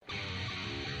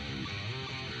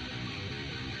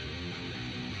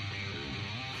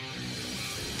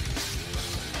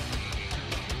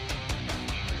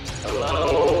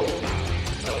Hello?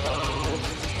 Hello?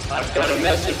 I've got a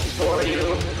message for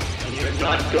you, and you're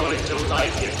not going to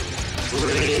like it.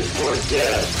 Please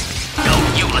forget. No,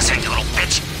 you listen, you little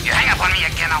bitch. You hang up on me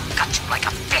again, I'll gut you like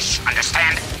a fish,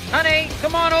 understand? Honey,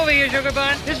 come on over here, sugar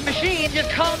bun. This machine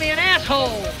just called me an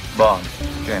asshole. Bond.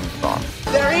 James Bond.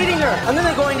 They're eating her, and then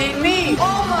they're going to eat me.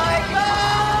 Oh my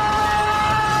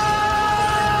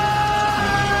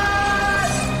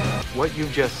God! What you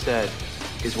just said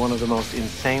is one of the most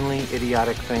insanely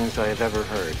idiotic things I have ever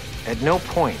heard. At no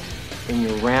point in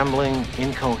your rambling,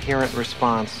 incoherent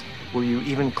response were you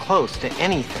even close to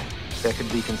anything that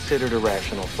could be considered a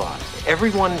rational thought.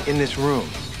 Everyone in this room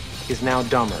is now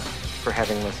dumber for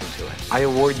having listened to it. I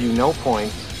award you no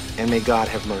points, and may God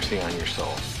have mercy on your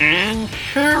soul. And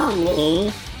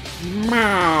surely,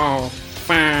 mouth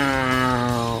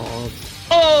foul.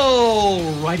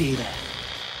 Alrighty then.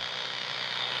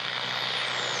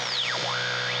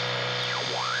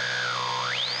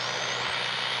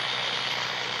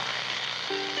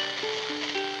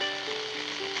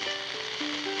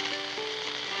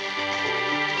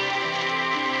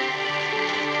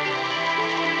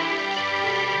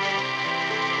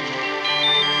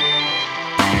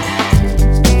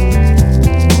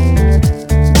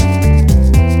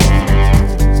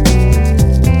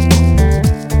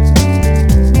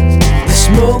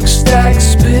 Smokestack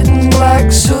spitting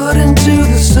black soot into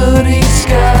the sooty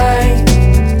sky.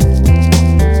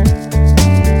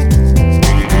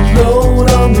 The load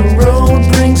on the road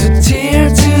brings a tear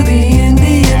to the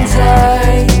Indian's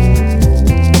eye.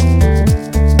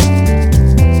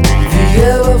 The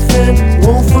elephant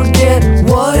won't forget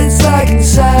what it's like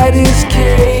inside his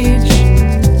cage.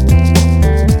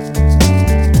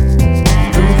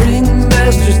 The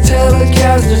ringmaster's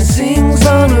telecaster sings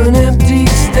on an empty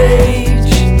stage.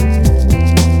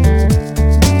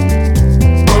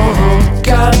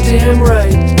 Goddamn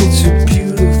right, it's a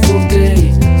beautiful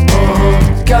day.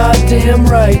 Goddamn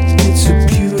right, it's a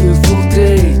beautiful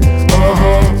day.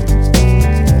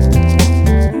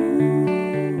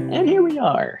 And here we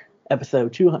are,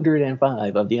 episode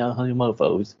 205 of the Unhunted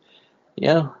Mofos. You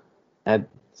know, had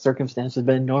circumstances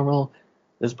been normal,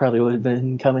 this probably would have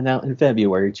been coming out in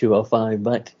February 205,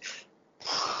 but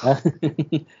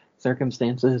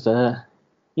circumstances,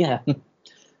 yeah,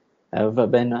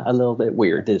 have been a little bit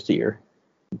weird this year.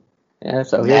 Yeah,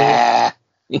 so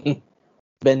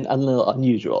been a little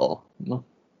unusual,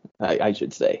 I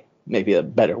should say. Maybe a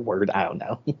better word, I don't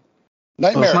know.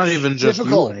 Nightmare. Well, it's not even just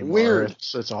difficult, you anymore. Weird.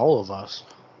 It's all of us.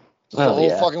 It's the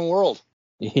whole fucking world.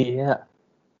 Yeah.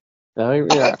 So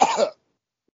yeah.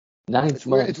 It's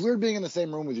weird. It's weird being in the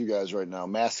same room with you guys right now.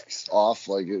 Masks off,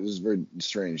 like it was very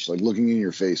strange. Like looking in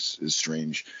your face is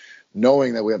strange.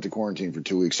 Knowing that we have to quarantine for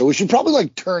 2 weeks. So we should probably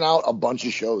like turn out a bunch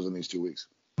of shows in these 2 weeks.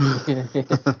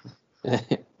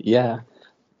 Yeah.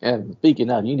 And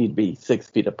speaking of, you need to be 6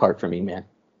 feet apart from me, man.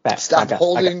 Stop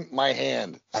holding my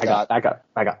hand, Scott. Back up.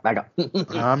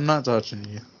 I'm not touching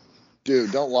you.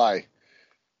 Dude, don't lie.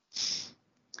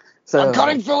 So, I'm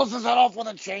cutting Phyllis's head off with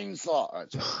a chainsaw. All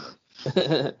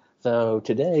right, so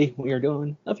today we are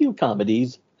doing a few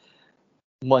comedies.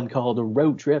 One called A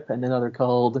Road Trip and another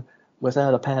called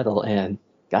Without a Paddle. And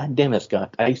God damn it,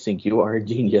 Scott, I think you are a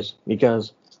genius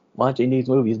because watching these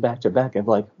movies back to back, I'm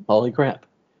like, holy crap.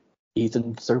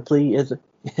 Ethan Suplee is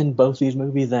in both these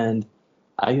movies, and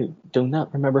I do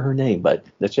not remember her name, but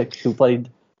the chick who played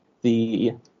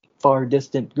the far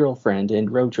distant girlfriend in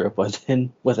Road Trip was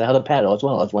in Without a Paddle as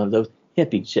well as one of those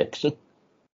hippie chicks.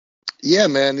 Yeah,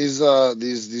 man, these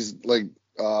like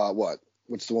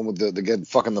what's the one with the get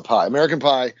fucking the pie? American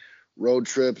Pie, Road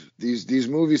Trip. These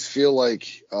movies feel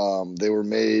like they were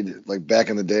made like back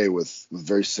in the day with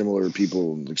very similar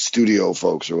people, like studio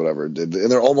folks or whatever, and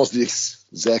they're almost the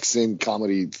exact same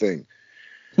comedy thing.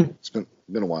 It's been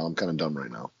a while. I'm kind of done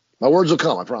right now. My words will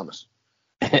come, I promise.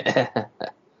 I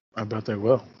bet they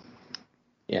will.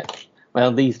 Yeah.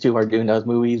 Well, these two are doing those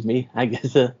movies. Me, I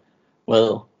guess,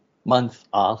 months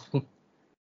off.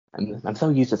 I'm so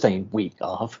used to saying week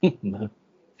off.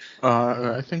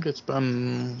 I think it's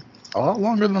been a lot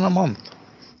longer than a month.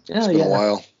 It's been a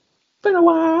while. Been a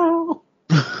while.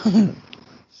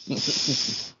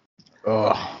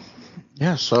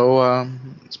 Yeah, so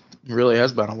it really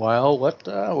has been a while. What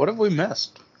have we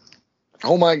missed?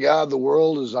 Oh my God, the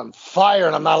world is on fire,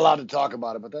 and I'm not allowed to talk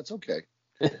about it, but that's okay.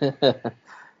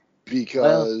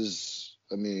 Because,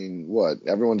 I mean, what?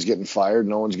 Everyone's getting fired.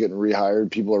 No one's getting rehired.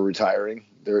 People are retiring.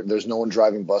 There's no one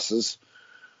driving buses.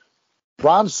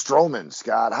 Braun Strowman,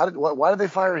 Scott. Why did they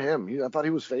fire him? I thought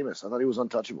he was famous. I thought he was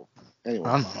untouchable. Anyway.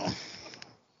 I don't know.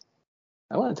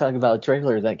 I want to talk about a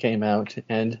trailer that came out,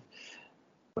 and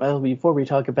Well, before we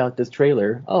talk about this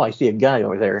trailer, I see a guy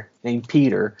over there named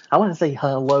Peter. I want to say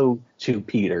hello to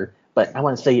Peter, but I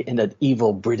want to say it in an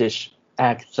evil British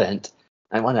accent.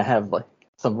 I want to have like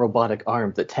some robotic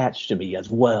arms attached to me as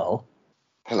well.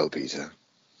 Hello, Peter.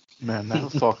 Man,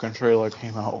 that fucking trailer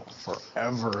came out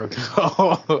forever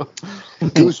ago.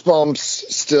 Goosebumps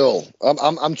still.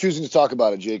 I'm choosing to talk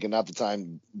about it, Jake, and not the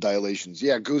time dilations.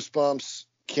 Yeah, Goosebumps.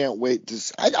 Can't wait to.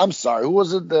 I'm sorry. Who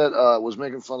was it that was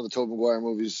making fun of the Tobey Maguire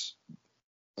movies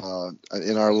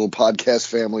in our little podcast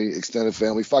family, extended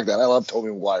family? Fuck that. I love Tobey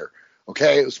Maguire.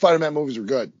 Okay, Spider-Man movies were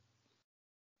good.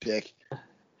 Dick.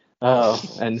 Oh,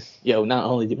 and not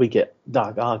only did we get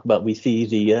Doc Ock, but we see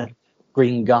the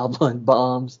Green Goblin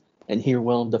bombs and hear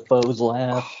Willem Dafoe's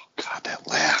laugh. Oh God, that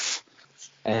laugh.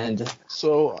 And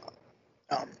so,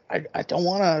 I don't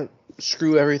want to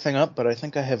screw everything up, but I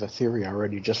think I have a theory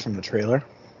already just from the trailer.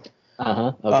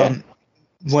 Okay.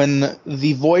 When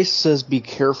the voice says, "Be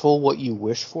careful what you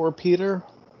wish for, Peter,"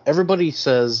 everybody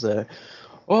says that.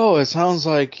 Oh, it sounds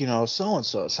like, so and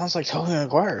so. It sounds like Tobey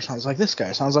Maguire. It sounds like this guy.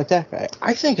 It sounds like that guy.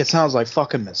 I think it sounds like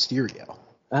fucking Mysterio.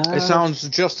 It sounds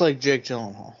just like Jake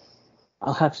Gyllenhaal.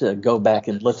 I'll have to go back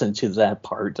and listen to that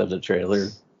part of the trailer.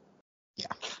 Yeah,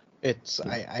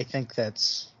 I think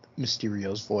that's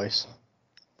Mysterio's voice.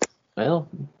 Well,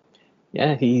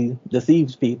 yeah, he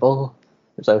deceives people,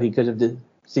 so he could have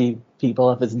deceived people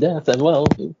of his death as well.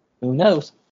 Who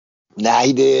knows? Nah,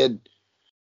 he did.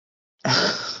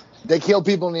 They kill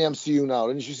people in the MCU now.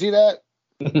 Didn't you see that?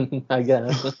 I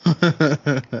guess.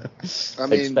 I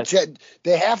mean,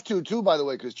 they have to, too, by the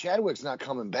way, because Chadwick's not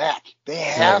coming back. They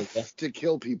have to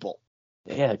kill people.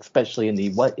 Yeah, especially in the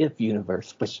What If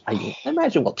universe, which I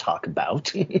imagine we'll talk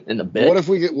about in a bit. What if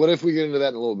we get into that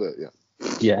in a little bit?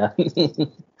 Yeah. Yeah.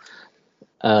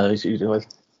 I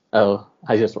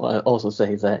just want to also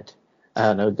say that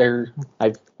I don't know.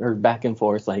 I've heard back and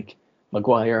forth like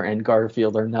Maguire and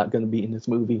Garfield are not going to be in this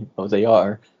movie. Oh, they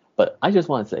are. But I just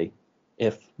want to say,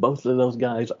 if both of those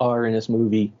guys are in this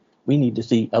movie, we need to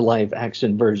see a live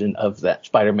action version of that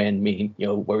Spider-Man meme,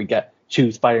 where we got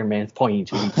two Spider-Mans pointing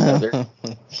to each other.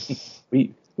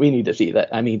 we need to see that.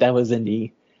 I mean, that was in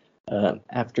the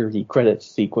after the credits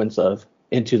sequence of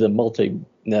Into the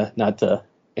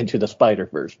Into the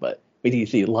Spider-Verse, but we need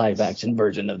to see a live action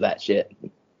version of that shit.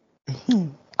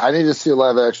 I need to see a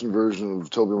live action version of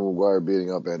Tobey Maguire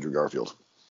beating up Andrew Garfield.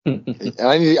 And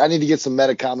I need to get some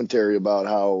meta commentary about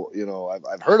how,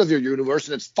 I've heard of your universe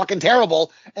and it's fucking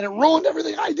terrible and it ruined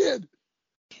everything I did.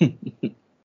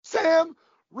 Sam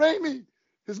Raimi.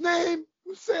 His name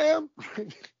was Sam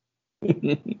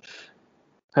Raimi.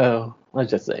 Oh, let's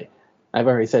just say, I've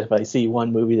already said if I see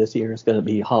one movie this year, it's going to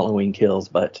be Halloween Kills,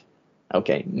 but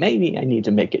okay, maybe I need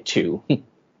to make it two. I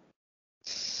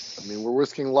mean, we're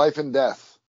risking life and death.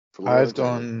 I've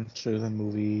gone to the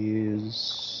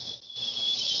movies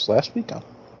last weekend.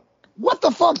 What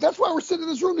the fuck? That's why we're sitting in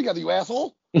this room together, you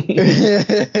asshole.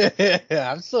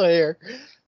 I'm still here.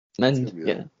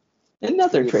 And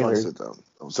another trailer. Sit down.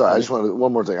 I'm sorry, I just wanted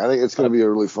one more thing. I think it's going to be a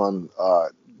really fun.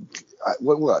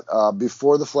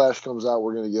 Before the Flash comes out,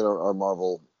 we're going to get our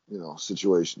Marvel,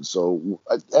 situation. So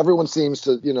everyone seems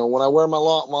to, when I wear my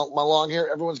long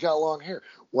hair, everyone's got long hair.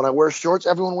 When I wear shorts,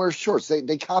 everyone wears shorts.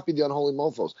 They copied the Unholy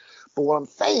Mofos. But what I'm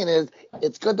saying is,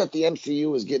 it's good that the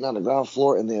MCU is getting on the ground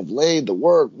floor and they have laid the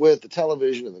work with the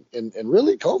television and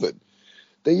really COVID.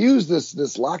 They use this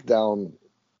lockdown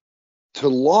to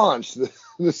launch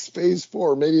this Phase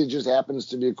 4. Maybe it just happens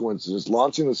to be a coincidence.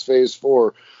 Launching this Phase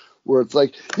 4 where it's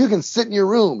like you can sit in your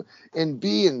room and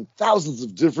be in thousands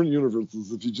of different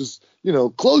universes if you just,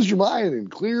 close your mind and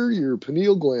clear your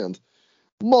pineal gland.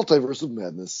 Multiverse of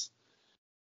madness.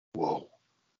 Whoa.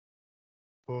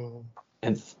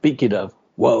 And speaking of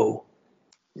whoa,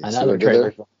 another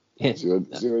trailer. See what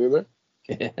I did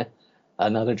there?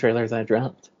 Another trailer that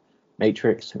dropped.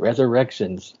 Matrix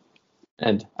Resurrections.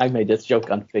 And I made this joke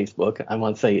on Facebook. I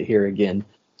want to say it here again.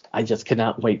 I just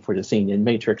cannot wait for the scene in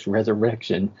Matrix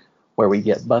Resurrection where we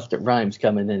get Busta Rhymes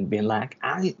coming in and being like,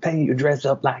 I ain't paying you to dress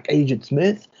up like Agent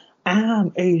Smith.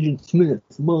 I'm Agent Smith,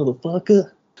 motherfucker.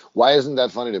 Why isn't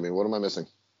that funny to me? What am I missing?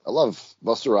 I love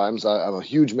Busta Rhymes. I'm a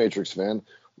huge Matrix fan.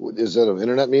 Is that an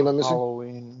internet meme I'm missing?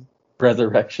 Halloween.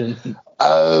 Resurrection.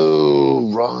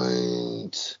 Oh,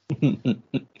 right.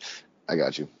 I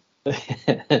got you.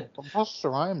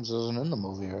 Busta Rhymes isn't in the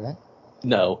movie, right?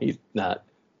 No, he's not.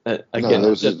 Again, it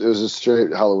was a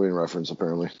straight Halloween reference,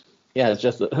 apparently. Yeah, it's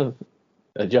just a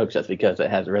joke just because it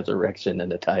has resurrection in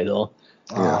the title.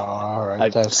 Yeah. Oh, all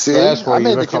right. That's where I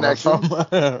made the connection.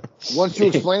 Once you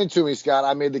explained it to me, Scott,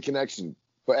 I made the connection.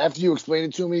 But after you explained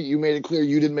it to me, you made it clear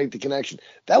you didn't make the connection.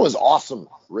 That was awesome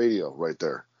radio right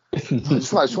there. I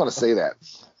just want to say that.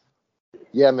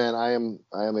 Yeah, man, I am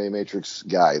a Matrix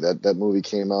guy. That movie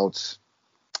came out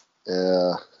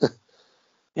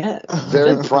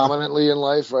very prominently in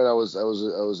life, right? I was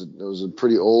a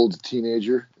pretty old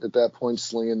teenager at that point,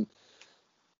 slinging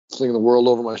the world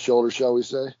over my shoulder, shall we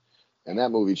say? And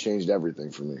that movie changed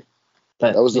everything for me.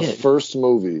 That was the first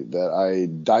movie that I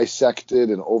dissected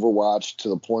and overwatched to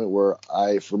the point where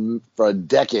for a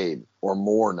decade or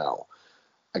more now,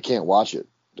 I can't watch it.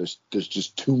 There's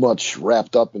just too much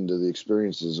wrapped up into the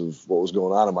experiences of what was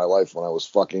going on in my life when I was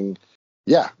fucking,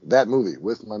 that movie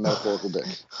with my metaphorical dick.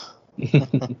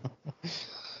 I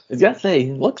was gonna say,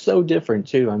 it looks so different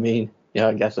too. I mean,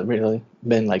 I guess it's really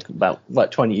been like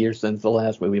about 20 years since the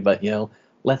last movie, but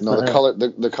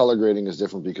the color grading is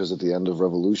different because at the end of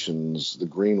Revolutions, the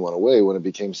green went away when it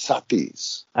became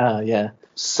Sati's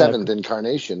seventh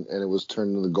incarnation, and it was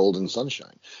turned into the golden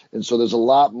sunshine. And so there's a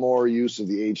lot more use of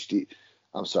the HD.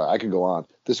 I'm sorry, I could go on.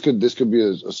 This could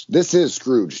be this is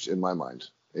Scrooged in my mind.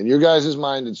 In your guys'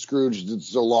 mind, it's Scrooged. It's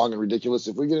so long and ridiculous.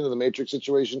 If we get into the Matrix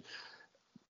situation,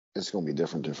 it's going to be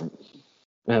different.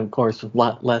 And of course, a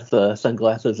lot less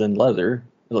sunglasses and leather.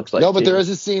 It looks like. No, but there is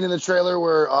a scene in the trailer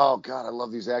where, oh God, I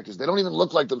love these actors. They don't even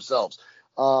look like themselves.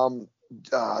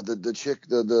 The chick,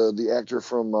 the actor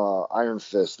from Iron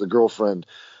Fist, the girlfriend,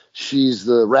 she's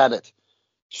the rabbit.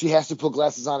 She has to put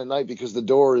glasses on at night because the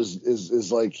door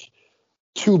is like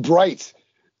too bright.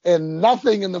 And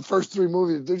nothing in the first three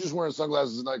movies. They're just wearing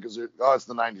sunglasses at night because it's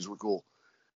the 90s. We're cool.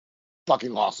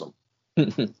 Fucking awesome.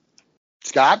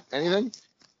 Scott, anything?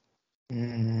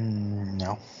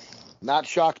 No. Not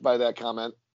shocked by that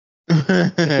comment.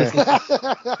 I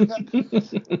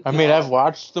mean, I've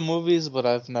watched the movies, but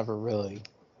I've never really,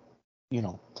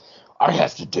 I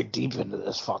have to dig deep into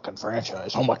this fucking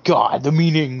franchise. Oh my God, the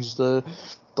meanings, the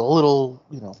little,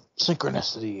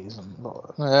 synchronicities, and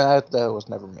that was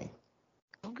never me.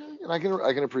 Okay, and I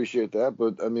can appreciate that,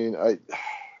 but I mean,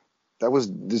 that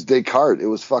was this Descartes. It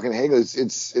was fucking Hegel.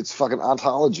 It's fucking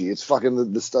ontology. It's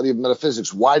fucking the study of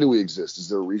metaphysics. Why do we exist? Is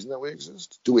there a reason that we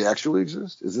exist? Do we actually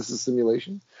exist? Is this a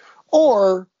simulation?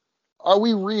 Or are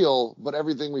we real, but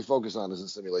everything we focus on is a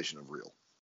simulation of real?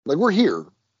 Like, we're here.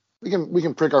 We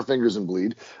can prick our fingers and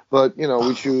bleed, but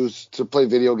we choose to play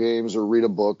video games or read a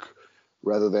book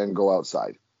rather than go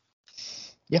outside.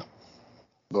 Yeah.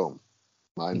 Boom.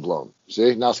 Mind blown.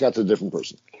 See? Now Scott's a different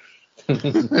person.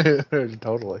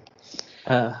 Totally.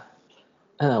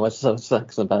 What so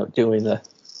sucks about doing a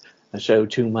show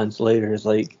 2 months later is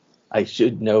like I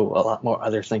should know a lot more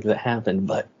other things that happened,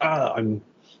 but I'm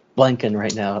blanking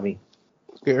right now. I mean,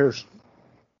 who cares?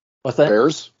 What's that?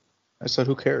 Bears? I said,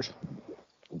 who cares?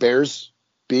 Bears,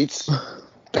 Beats,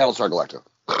 Battlestar Galactica.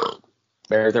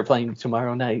 Bears are playing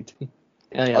tomorrow night.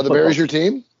 Are the Bears your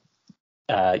team?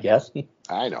 Yes.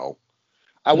 I know.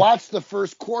 I watched the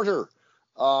first quarter.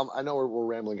 I know we're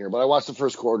rambling here, but I watched the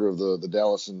first quarter of the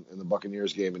Dallas and the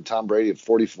Buccaneers game, and Tom Brady at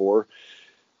 44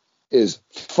 is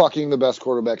fucking the best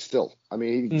quarterback still. I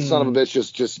mean, son of a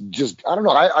bitch, just I don't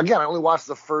know. I only watched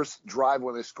the first drive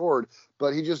when they scored,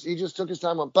 but he just took his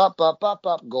time, went bop bop bop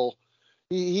bop, goal.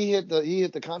 He hit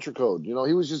the contra code. He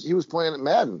was playing at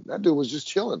Madden. That dude was just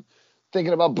chilling,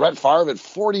 thinking about Brett Favre at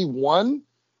 41,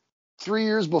 3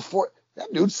 years before.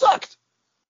 That dude sucked.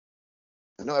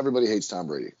 I know everybody hates Tom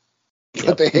Brady.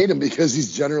 But they hate him because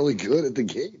he's generally good at the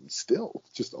game still.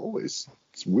 Just always.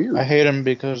 It's weird. I hate him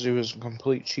because he was a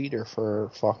complete cheater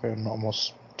for fucking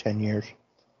almost 10 years.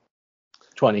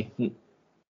 20.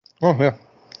 Oh, yeah.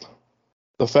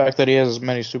 The fact that he has as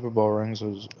many Super Bowl rings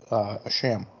is a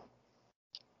sham.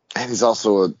 And he's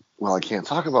also I can't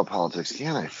talk about politics,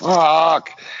 can I?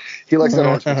 Fuck. He likes that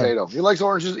orange potato. He likes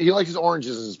oranges. He likes his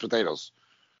oranges as his potatoes.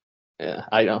 Yeah,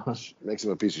 I know. Makes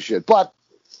him a piece of shit. But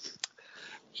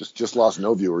just lost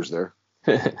no viewers there.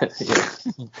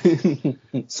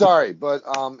 Sorry, but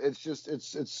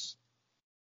it's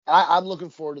I'm looking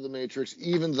forward to the Matrix,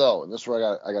 even though, and this is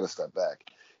where I got to step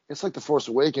back. It's like the Force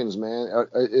Awakens, man.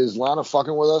 Is Lana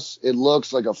fucking with us? It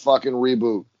looks like a fucking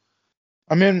reboot.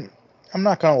 I mean, I'm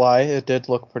not gonna lie, it did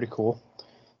look pretty cool.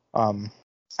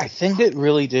 I think it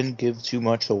really didn't give too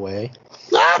much away.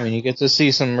 I mean, you get to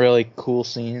see some really cool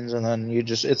scenes, and then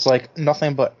it's like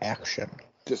nothing but action.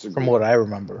 Disagree. From what I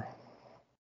remember.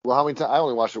 Well, how many times? I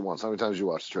only watched it once. How many times did you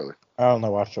watch the trailer? I only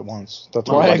watched it once. That's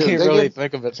why I can't really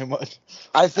think of it too much.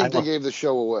 I think they gave the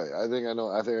show away. I think I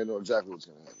know exactly what's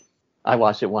going to happen. I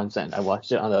watched it once, and I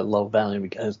watched it on a low volume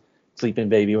because Sleeping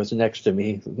Baby was next to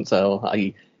me. So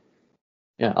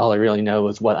all I really know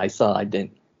is what I saw. I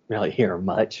didn't really hear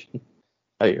much.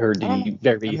 I heard the I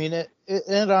mean,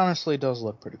 it honestly does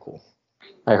look pretty cool.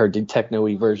 I heard the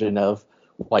techno-y version of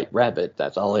White Rabbit.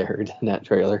 That's all I heard in that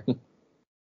trailer.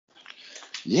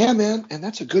 Yeah, man, and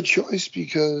that's a good choice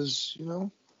because,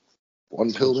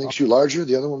 one pill makes you larger,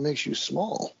 the other one makes you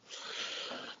small.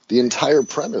 The entire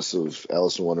premise of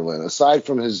Alice in Wonderland, aside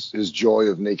from his joy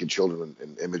of naked children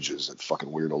and images, that fucking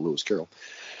weirdo Lewis Carroll,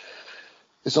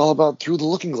 it's all about through the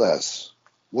looking glass.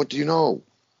 What do you know?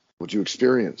 What do you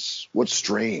experience? What's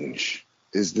strange?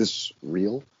 Is this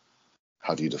real?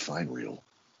 How do you define real?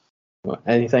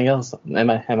 Anything else? Am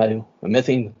I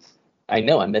missing? I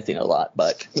know I'm missing a lot,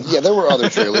 but yeah, there were other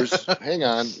trailers. Hang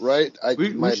on, right?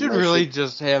 We should really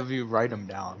just have you write them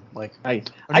down. Like, a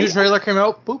new trailer came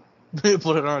out, boop,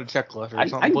 put it on a checklist or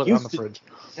something, put it on the fridge.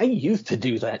 I used to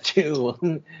do that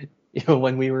too,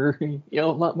 when we were, a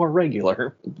lot more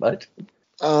regular. But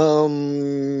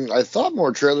I thought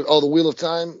more trailers. Oh, the Wheel of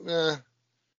Time.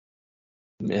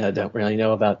 Yeah, I don't really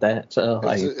know about that. So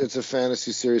it's a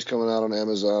fantasy series coming out on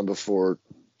Amazon before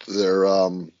their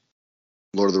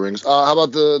Lord of the Rings. How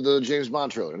about the James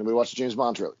Bond trailer? Anybody watch the James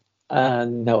Bond trailer?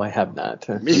 No, I have not.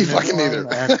 Me fucking neither.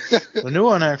 The new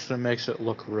one actually makes it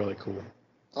look really cool.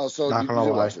 Oh, so Not you gonna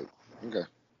did lie. watch it? Okay.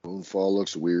 Moonfall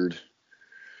looks weird.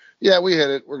 Yeah, we hit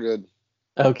it. We're good.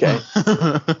 Okay.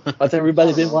 What's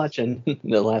everybody been watching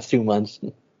the last 2 months?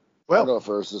 I'll go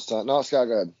first this time. No, Scott,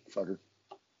 go ahead. Fucker.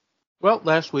 Well,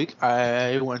 last week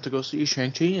I went to go see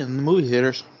Shang-Chi in the movie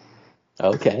theaters.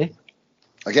 Okay.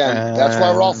 Again, that's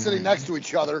why we're all sitting next to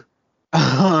each other.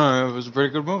 It was a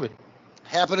pretty good movie.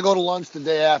 Happened to go to lunch the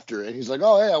day after, and he's like,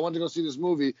 "Oh, hey, I went to go see this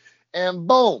movie," and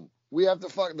boom, we have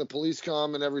to the police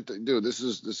come and everything. Dude, this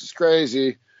is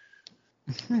crazy.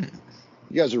 You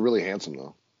guys are really handsome,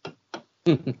 though.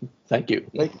 Thank you.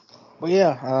 Well,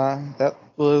 yeah, that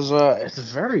was it's a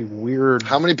very weird.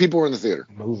 How many people were in the theater?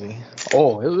 Movie.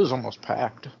 Oh, it was almost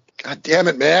packed. God damn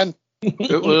it, man!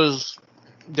 It was.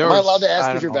 Am I allowed to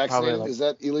ask if you're vaccinated? Is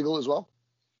that illegal as well?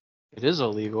 It is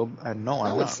illegal. I'm no,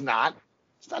 not. It's not.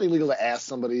 It's not illegal to ask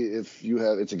somebody if you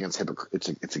have. It's against HIPAA.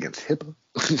 It's against HIPAA.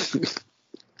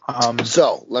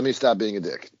 So let me stop being a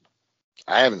dick.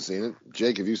 I haven't seen it.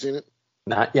 Jake, have you seen it?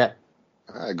 Not yet.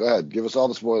 All right, go ahead. Give us all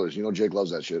the spoilers. You know Jake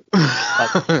loves that shit.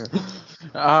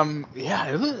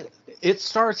 Yeah, it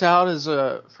starts out as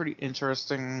a pretty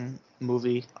interesting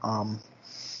movie.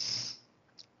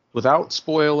 Without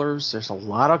spoilers, there's a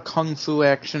lot of kung fu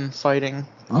action fighting.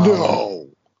 No.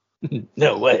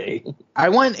 No way. I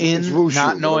went in Wushu,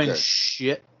 not knowing okay.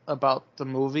 shit about the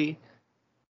movie.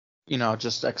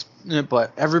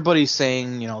 But everybody's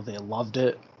saying, they loved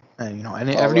it. And,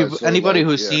 anybody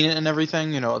who's seen it and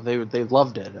everything, they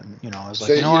loved it. And, I was like,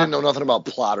 so you know you what? didn't know nothing about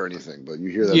plot or anything, but you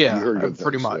hear that. Yeah, you heard good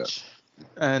pretty things, much. Yeah.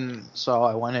 And so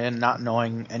I went in not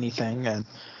knowing anything, and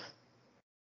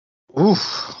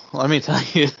oof, let me tell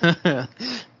you, the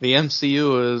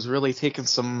MCU is really taking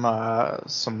some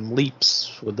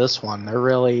leaps with this one. They're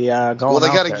really going. Well,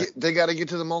 they gotta get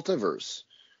to the multiverse.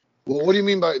 Well, what do you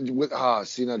mean by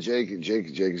see now, Jake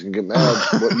is gonna get mad.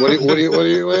 what do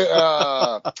you?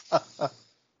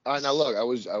 All right, now look, I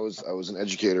was an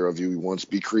educator of you once.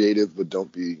 Be creative, but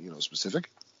don't be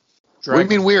specific. What do you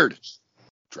mean weird?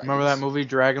 Remember that movie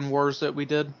Dragon Wars that we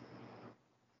did?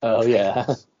 Oh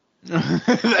yeah.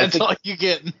 That's all you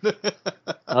get.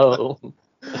 Oh.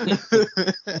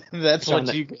 That's John,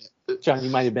 what you get. John, you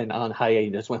might have been on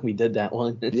hiatus when we did that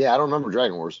one. Yeah, I don't remember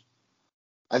Dragon Wars.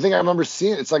 I think I remember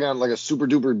seeing it. It's like on a super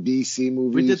duper BC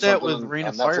movie. We did that with Reign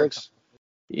of Fire.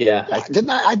 Yeah. Didn't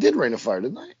I? I did Reign of Fire,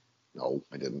 didn't I? No,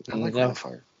 I didn't. I like Reign of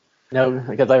Fire. No,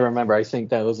 because I remember. I think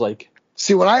that was like.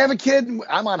 See, when I have a kid,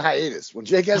 I'm on hiatus. When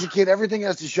Jake has a kid, everything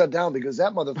has to shut down because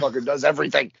that motherfucker does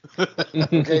everything.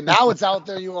 Okay, now it's out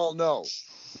there. You all know.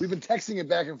 We've been texting it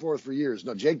back and forth for years.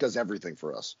 No, Jake does everything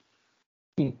for us.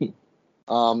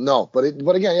 No, but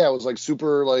again, yeah, it was like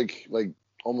super like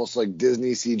almost like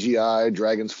Disney CGI,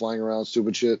 dragons flying around,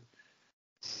 stupid shit.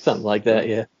 Something like that,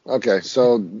 yeah. Okay,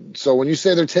 so when you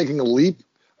say they're taking a leap,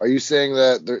 are you saying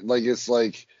that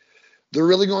they're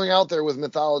really going out there with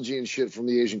mythology and shit from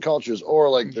the Asian cultures, or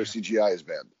like their CGI is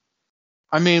bad?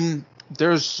 I mean, there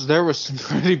was some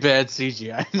pretty bad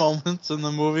CGI moments in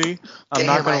the movie. I'm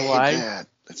not gonna lie.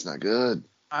 That's not good.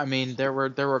 I mean, there were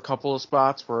a couple of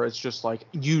spots where it's just like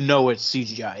it's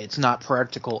CGI. It's not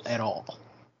practical at all.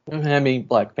 I mean,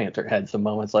 Black Panther had some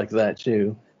moments like that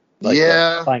too. Like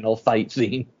the final fight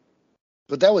scene.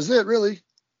 But that was it, really.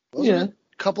 Wasn't it?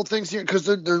 Couple things here, because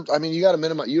they're. I mean, you got to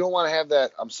minimize. You don't want to have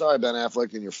that. I'm sorry, Ben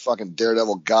Affleck, and your fucking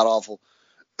Daredevil, god awful.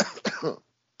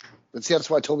 But see, that's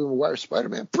why I told Tobey Maguire's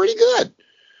Spider-Man pretty good.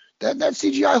 That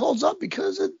CGI holds up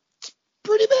because it's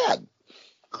pretty bad.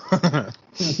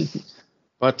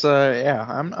 But yeah,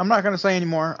 I'm not gonna say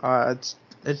anymore.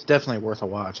 it's definitely worth a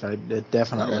watch. It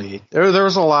definitely there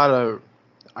was a lot of.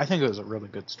 I think it was a really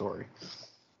good story.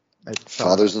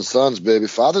 Fathers and Sons, baby.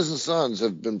 Fathers and Sons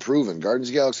have been proven. Guardians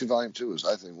of the Galaxy Volume 2 is,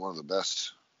 I think, one of the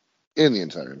best in the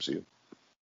entire MCU.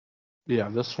 Yeah,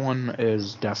 this one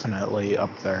is definitely up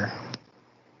there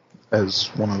as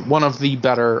one of the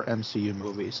better MCU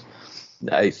movies.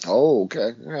 Nice. Oh,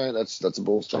 okay. All right, that's a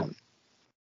bold statement.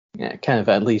 Yeah, kind of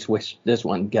at least wish this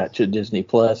one got to Disney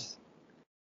Plus.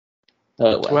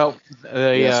 Well,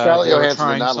 Scarlett Johansson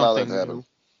did not allow that to new.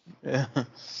 happen.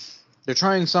 They're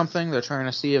trying something. They're trying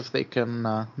to see if they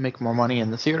can make more money in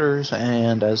the theaters,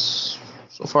 and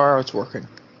so far it's working.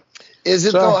 Is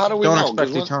it though? How do we know? Don't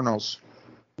expect Eternals.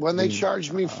 When they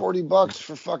charged me $40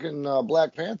 for fucking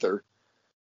Black Panther,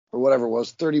 or whatever it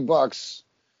was, $30.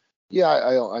 Yeah,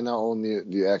 I now own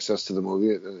the access to the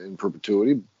movie in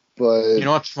perpetuity. But you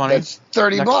know what's funny? That's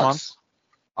 $30. Next month,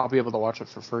 I'll be able to watch it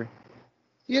for free.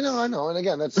 You know, I know, and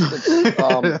again, that's one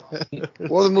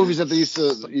of the movies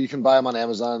that you can buy them on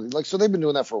Amazon. Like, so they've been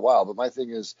doing that for a while. But my thing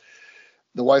is,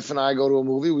 the wife and I go to a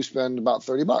movie, we spend about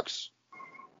 $30,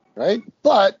 right?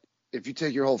 But if you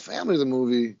take your whole family to the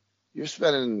movie, you're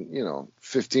spending,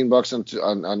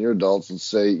 $15 on your adults. Let's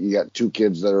say you got 2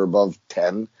 kids that are above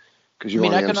 10. Because you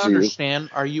I can understand.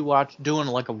 Are you doing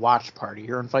like a watch party?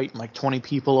 You're inviting like 20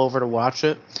 people over to watch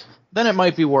it. Then it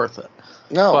might be worth it.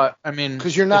 No, but I mean,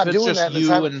 because you're not if it's doing just that.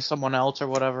 You and someone else or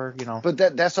whatever, But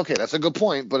that's okay. That's a good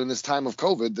point. But in this time of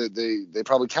COVID, they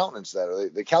probably countenanced that, or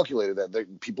they calculated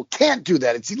that people can't do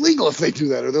that. It's illegal if they do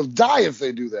that, or they'll die if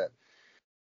they do that.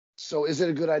 So is it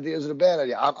a good idea? Is it a bad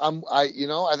idea?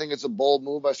 I think it's a bold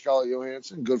move by Scarlett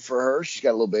Johansson. Good for her. She's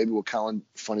got a little baby with Colin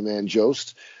Funny Man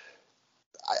Jost.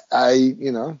 Hey,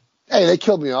 they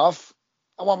killed me off.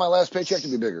 I want my last paycheck to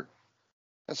be bigger.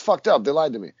 That's fucked up. They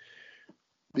lied to me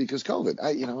because COVID.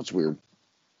 It's weird.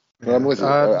 But I'm with you.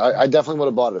 I definitely would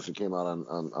have bought it if it came out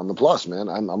on the Plus, man.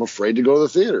 I'm afraid to go to the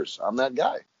theaters. I'm that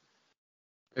guy.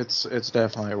 It's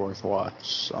definitely worth a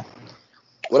watch. So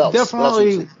what else?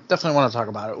 Definitely want to talk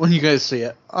about it when you guys see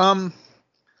it. Other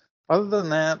than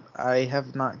that, I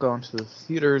have not gone to the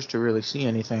theaters to really see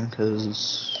anything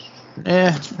because.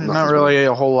 Not really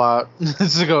a whole lot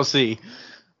to go see.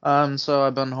 So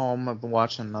I've been home. I've been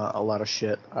watching a lot of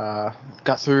shit.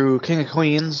 Got through King of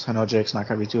Queens. I know Jake's not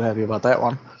going to be too happy about that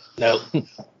one. No.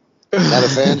 Not a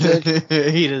fan, Jake?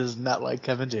 He does not like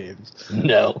Kevin James.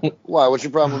 No. Why? What's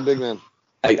your problem with Big Man?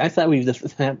 I thought we've just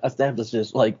established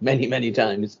this like many, many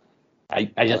times. I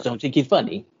just don't think he's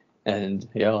funny. And,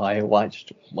 I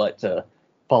watched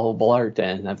Paul Blart,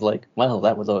 and I was like, well,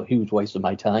 that was a huge waste of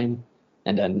my time.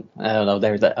 And then, I don't know,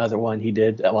 there's that other one he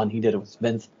did. That one he did with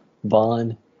Vince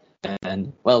Vaughn.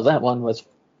 And, well, that one was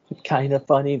kind of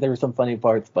funny. There were some funny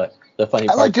parts, but the funny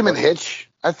parts... I liked him in Hitch.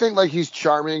 I think, he's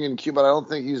charming and cute, but I don't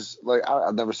think he's,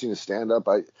 I've never seen his stand-up.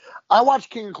 I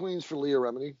watched King of Queens for Leah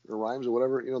Remini, or Rhymes, or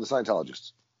whatever, the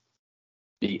Scientologists.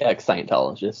 The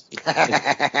ex-Scientologist.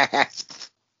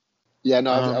 Yeah,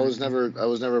 no, I was never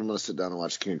going to sit down and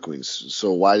watch King of Queens.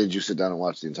 So why did you sit down and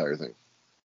watch the entire thing?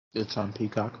 It's on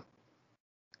Peacock.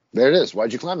 There it is.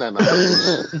 Why'd you climb that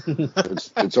mountain?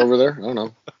 it's over there. I don't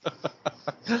know.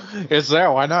 It's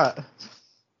there. Why not?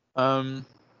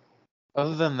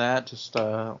 Other than that, just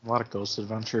a lot of Ghost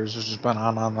Adventures has just been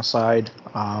on the side.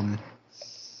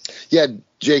 Yeah,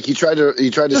 Jake, he tried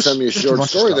to send me a short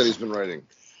story that he's been writing,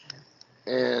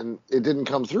 and it didn't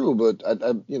come through. But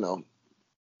I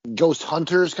Ghost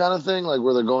Hunters kind of thing,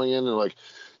 where they're going in and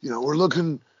we're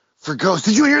looking for ghosts.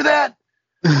 Did you hear that?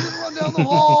 Run down the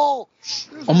hall.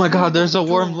 Oh my God! There's a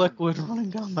warm liquid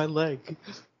running down my leg.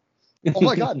 Oh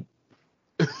my God!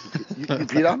 You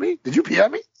peed on me? Did you pee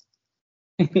on me?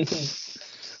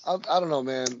 I don't know,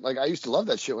 man. I used to love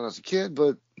that shit when I was a kid,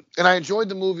 and I enjoyed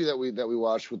the movie that we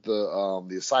watched with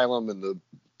the asylum and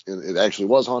it actually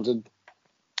was haunted.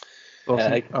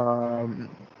 Grave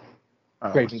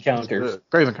Encounters.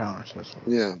 Grave Encounters.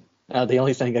 Yeah. The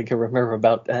only thing I can remember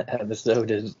about that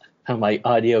episode is how my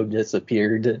audio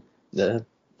disappeared. The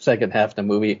second half of the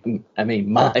movie. I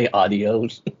mean, my audio.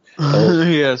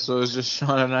 Yeah, so it was just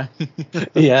Sean and I.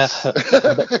 Yeah.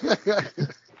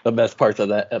 The best parts of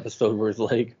that episode was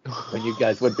when you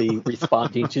guys would be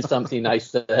responding to something I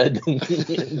said.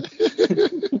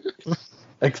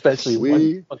 Especially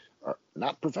we are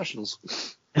not professionals.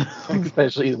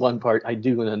 Especially one part I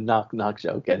do in a knock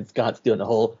joke, and Scott's doing the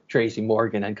whole Tracy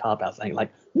Morgan and cop out thing,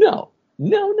 no.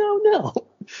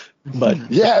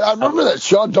 But yeah, I remember that,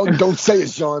 Sean. Don't say it,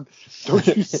 Sean. Don't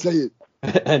you say it.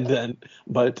 And then,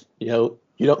 but you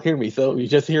don't hear me, so you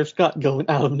just hear Scott going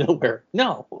out of nowhere.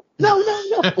 No.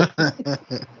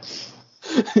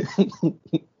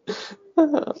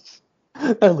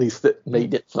 At least it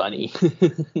made it funny.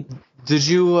 Did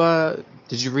you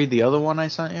read the other one I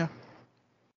sent you?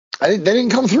 They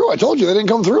didn't come through. I told you they didn't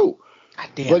come through. God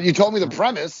damn. But you told me the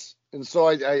premise, and so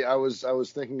I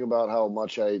was thinking about how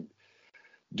much I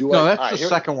do. No, I, that's the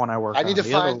second one I worked on. I need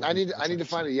to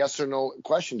find a yes or no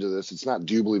question to this. It's not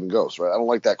do you believe in ghosts, right? I don't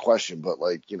like that question, but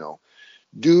like, you know,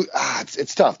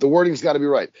 it's tough. The wording's got to be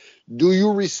right. Do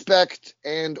you respect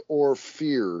and or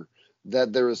fear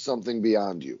that there is something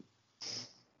beyond you?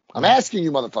 I'm asking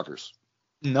you, motherfuckers.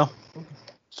 No.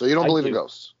 So you don't believe in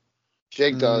ghosts?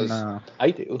 Jake does. No.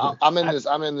 I do. I'm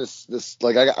in this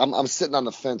like I'm sitting on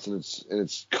the fence and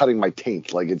it's cutting my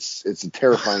taint. Like it's a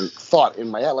terrifying thought in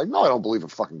my head. Like, no, I don't believe in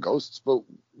fucking ghosts, but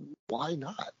why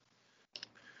not?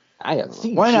 I have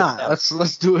seen. Why shit not? that-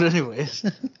 Let's do it anyways.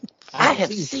 I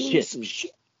have seen some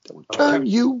shit that would turn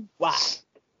you. Wow.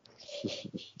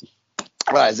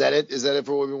 Right, is that it? Is that it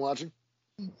for what we've been watching?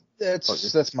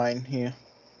 That's mine here.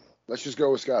 Let's just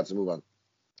go with Scott's and move on.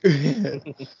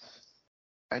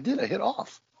 I hit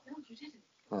off. No, you didn't.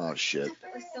 Oh shit. It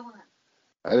was still on.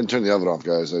 I didn't turn the oven off,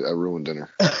 guys. I ruined dinner.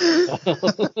 Fuck,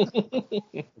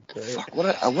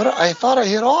 I thought I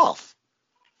hit off.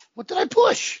 What did I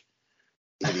push?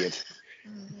 Idiot.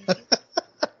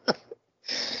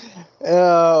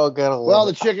 Oh, gotta love Well,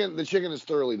 it. the chicken is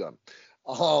thoroughly done.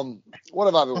 What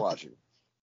have I been watching?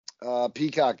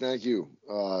 Peacock, thank you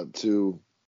to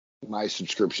my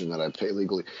subscription that I pay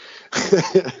legally.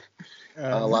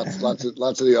 Lots of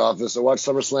The Office. I watched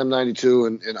SummerSlam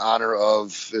 '92 in honor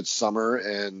of its summer,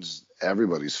 and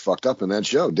everybody's fucked up in that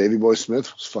show. Davey Boy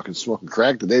Smith was fucking smoking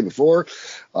crack the day before.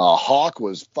 Hawk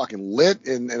was fucking lit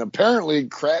and apparently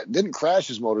didn't crash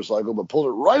his motorcycle, but pulled it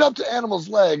right up to Animal's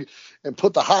leg and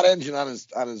put the hot engine on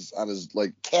his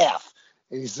like calf.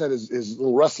 And he said his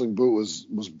little wrestling boot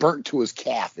was burnt to his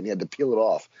calf, and he had to peel it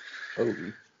off. Oh.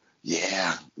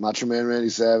 Yeah, Macho Man Randy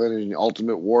Savage and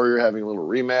Ultimate Warrior having a little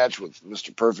rematch with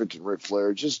Mr. Perfect and Ric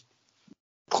Flair. Just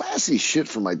classy shit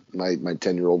for my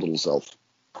 10-year-old little self.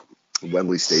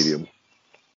 Wembley Stadium.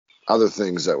 Other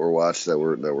things that were watched that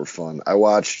were fun. I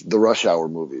watched the Rush Hour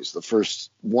movies, the first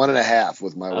 1.5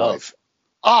 with my wife.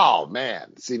 Oh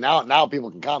man! See now people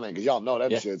can comment because y'all know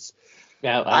them shits.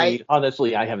 Yeah, I mean,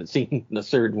 honestly, I haven't seen the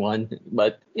third one,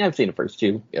 but yeah, I've seen the first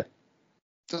two. Yeah.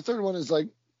 The third one is like,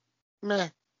 meh.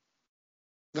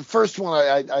 The first one,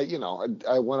 I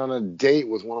went on a date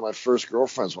with one of my first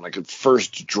girlfriends when I could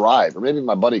first drive, or maybe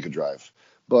my buddy could drive,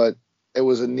 but it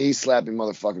was a knee-slapping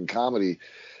motherfucking comedy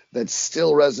that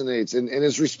still resonates and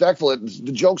is respectful.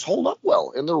 The jokes hold up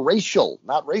well, and they're racial,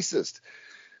 not racist.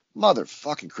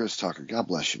 Motherfucking Chris Tucker, God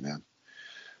bless you, man.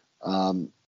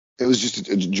 It was just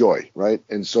a joy, right?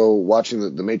 And so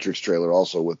watching the Matrix trailer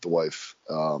also with the wife,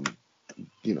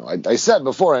 I said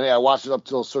before, and I watched it up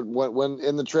till certain when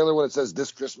in the trailer when it says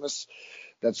this Christmas,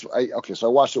 so I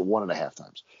watched it 1.5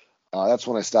 times. That's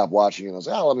when I stopped watching it. And I was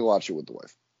like, let me watch it with the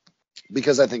wife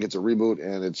because I think it's a reboot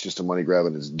and it's just a money grab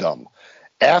and it's dumb.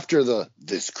 After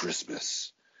this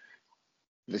Christmas,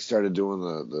 they started doing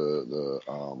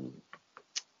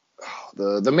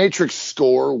the Matrix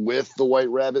score with the White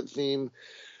Rabbit theme.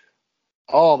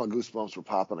 Oh, my goosebumps were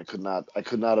popping. I could not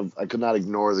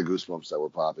ignore the goosebumps that were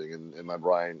popping, and my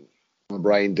brain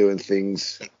doing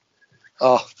things.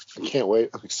 Oh, I can't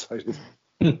wait. I'm excited.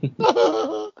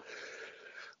 What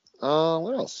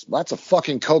else? Lots of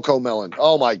fucking Coco Melon.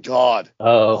 Oh my God.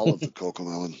 Oh. All of the Coco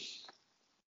Melon.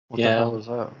 What the hell is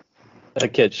that? A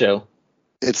kid show.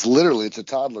 It's a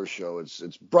toddler show.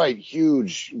 It's bright,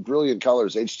 huge, brilliant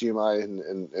colors. HDMI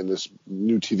and this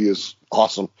new TV is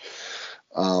awesome.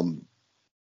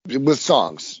 With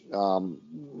songs,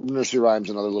 nursery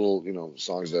rhymes and other little,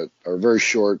 songs that are very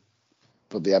short,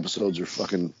 but the episodes are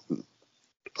fucking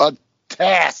a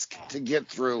task to get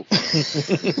through.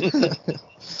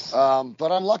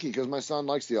 But I'm lucky because my son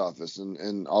likes The Office,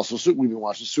 and also we've been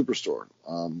watching Superstore.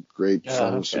 Great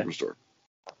fun with Superstore.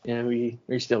 Yeah,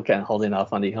 we're still kind of holding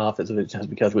off on The Office just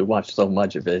because we watched so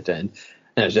much of it, and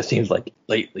it just seems like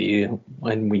lately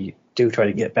when we do try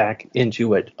to get back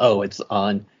into it, it's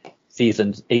on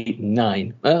seasons 8 and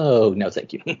 9. Oh, no,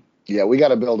 thank you. Yeah, we got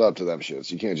to build up to them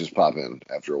shits. You can't just pop in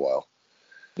after a while.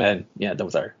 And yeah,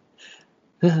 those are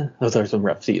some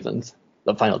rough seasons.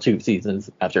 The final 2 seasons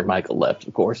after Michael left,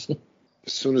 of course.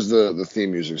 As soon as the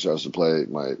theme music starts to play,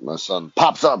 my son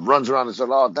pops up, runs around, and says,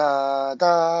 "Oh, da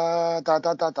da da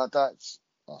da da da da." It's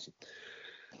awesome.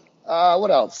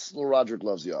 What else? Little Roderick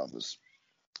loves The Office.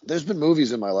 There's been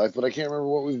movies in my life, but I can't remember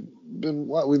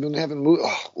what we've been having.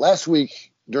 Last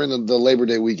week during the Labor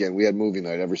Day weekend, we had movie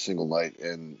night every single night,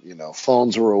 and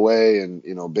phones were away, and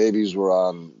babies were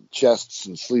on chests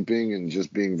and sleeping and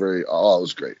just being it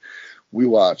was great. we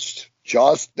watched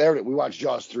Jaws. We watched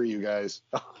Jaws 3, you guys.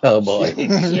 Oh boy. she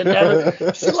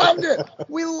loved it.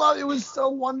 We loved it. It was so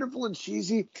wonderful and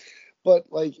cheesy. But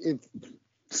like,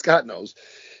 Scott knows,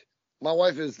 my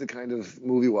wife is the kind of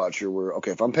movie watcher where,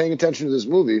 okay, if I'm paying attention to this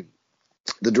movie,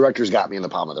 the director's got me in the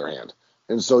palm of their hand.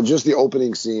 And so just the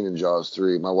opening scene in Jaws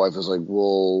 3, my wife was like,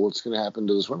 well, what's going to happen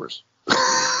to the swimmers?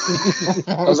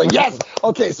 I was like, yes.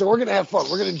 Okay, so we're going to have fun.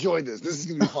 We're going to enjoy this. This is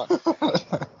going to be fun.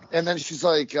 And then she's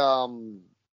like,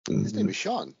 his name is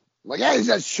Sean. I'm like, yeah,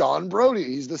 that's Sean Brody.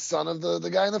 He's the son of the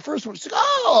guy in the first one. She's like,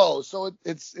 oh, so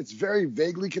it's very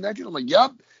vaguely connected. I'm like,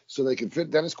 yep. So they can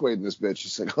fit Dennis Quaid in this bitch.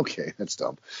 She's like, okay, that's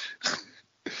dumb.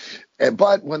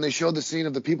 But when they showed the scene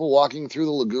of the people walking through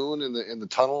the lagoon in the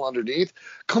tunnel underneath,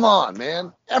 come on,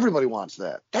 man. Everybody wants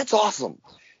that. That's awesome.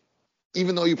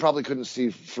 Even though you probably couldn't see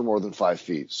for more than 5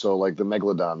 feet. So, like, the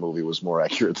Megalodon movie was more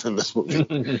accurate than this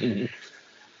movie.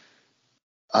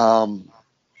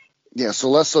 Yeah, so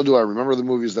less so do I remember the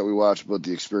movies that we watched, but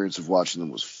the experience of watching them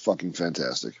was fucking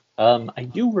fantastic. I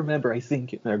do remember, I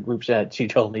think, in our group chat, she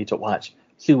told me to watch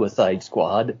Suicide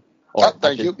Squad.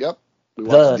 Thank you. Yep. We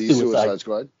watched the Suicide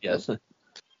Squad. Yes.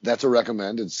 That's a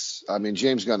recommend.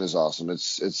 James Gunn is awesome.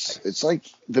 It's like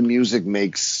the music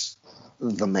makes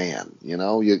the man, you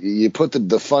know? You put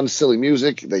the fun, silly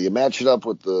music, that you match it up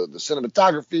with the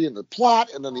cinematography and the plot,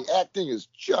 and then the acting is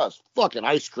just fucking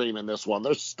ice cream in this one.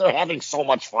 They're having so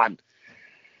much fun.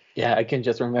 Yeah, I can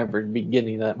just remember the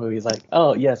beginning of that movie. It's like,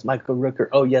 oh, yes, Michael Rooker.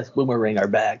 Oh, yes, Boomerang are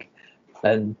back.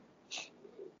 And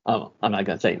I'm not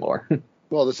going to say more.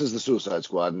 Well, this is the Suicide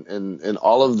Squad, and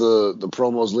all of the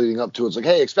promos leading up to it's like,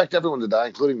 hey, expect everyone to die,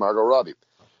 including Margot Robbie.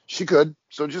 She could,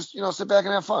 so just sit back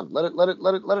and have fun. Let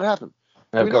it happen.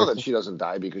 We know that she doesn't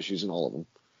die because she's in all of them.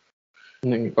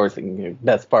 And of course, the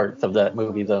best parts of that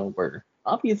movie though were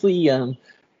obviously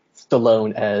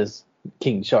Stallone as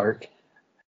King Shark.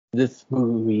 This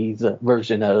movie's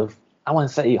version of, I want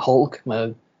to say Hulk,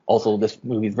 also this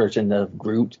movie's version of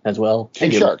Groot as well.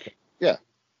 King Shark, yeah,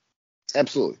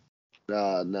 absolutely.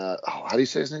 How do you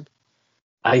say his name?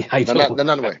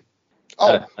 None.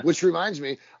 Which reminds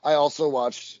me, I also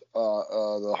watched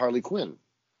the Harley Quinn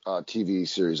TV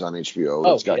series on HBO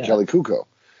that's got Kelly Kuko,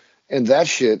 and that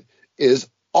shit is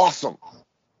awesome.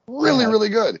 Really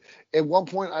good. At one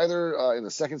point, either in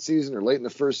the second season or late in the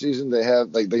first season,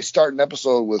 they start an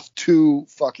episode with two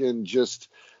fucking just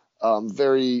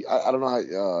very I don't know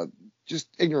how just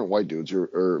ignorant white dudes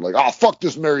are like, oh, fuck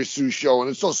this Mary Sue show and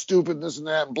it's so stupid and this and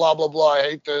that and blah blah blah, I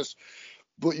hate this,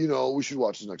 but we should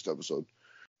watch this next episode.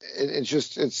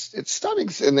 It's stunning,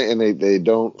 and they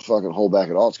don't fucking hold back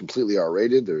at all. It's completely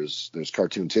R-rated. There's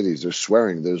cartoon titties, there's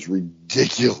swearing, there's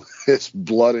ridiculous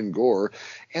blood and gore,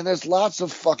 and there's lots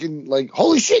of fucking like,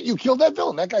 holy shit, you killed that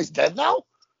villain, that guy's dead now.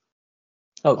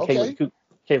 Oh, okay.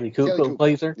 Kaylee Kuko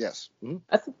plays her. Yes. Mm-hmm.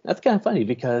 That's kind of funny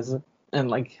because, and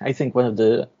like, I think one of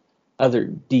the other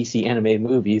DC animated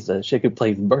movies, she could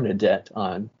play Bernadette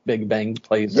on Big Bang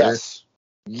plays her.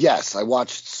 Yes, I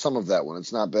watched some of that one.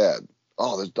 It's not bad.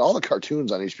 Oh, there's all the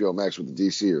cartoons on HBO Max with the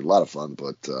DC are a lot of fun,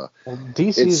 but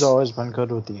DC's always been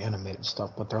good with the animated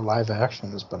stuff, but their live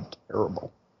action has been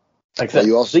terrible. Well,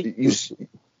 you also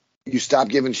you stop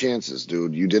giving chances,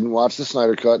 dude. You didn't watch the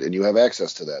Snyder Cut, and you have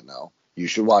access to that now. You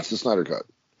should watch the Snyder Cut.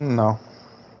 No.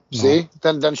 See?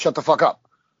 Then shut the fuck up.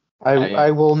 I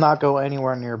will not go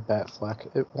anywhere near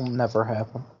Batfleck. It will never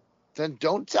happen. Then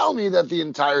don't tell me that the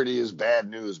entirety is bad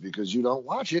news because you don't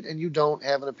watch it and you don't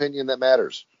have an opinion that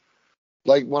matters.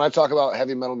 Like when I talk about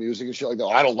heavy metal music and shit like that,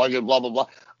 I don't like it, blah, blah, blah.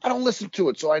 I don't listen to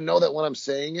it, so I know that when I'm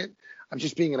saying it, I'm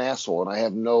just being an asshole and I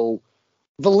have no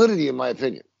validity in my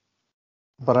opinion.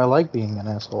 But I like being an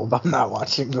asshole about not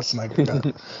watching the Snyder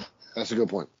Cut. That's a good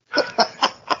point.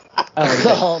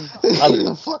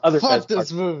 Fuck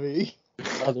this movie.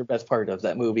 Other best part of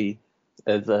that movie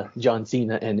is John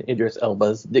Cena and Idris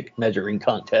Elba's dick measuring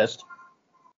contest.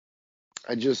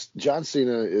 John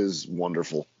Cena is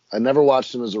wonderful. I never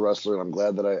watched him as a wrestler, and I'm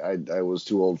glad that I was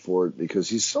too old for it because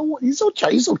he's so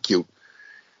cute.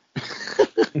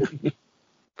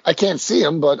 I can't see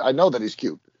him, but I know that he's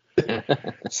cute.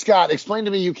 Scott, explain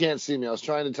to me you can't see me. I was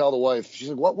trying to tell the wife. She's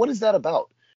like, what is that about?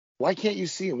 Why can't you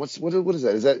see him? What is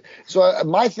that? Is that so?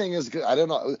 My thing is, I don't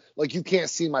know. Like, you can't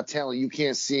see my talent. You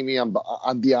can't see me.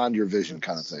 I'm beyond your vision,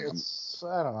 kind of thing.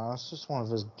 I don't know. It's just one of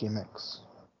his gimmicks.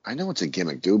 I know it's a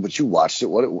gimmick, dude, but you watched it.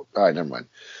 All right, never mind.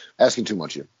 Asking too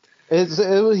much here. It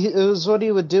was what he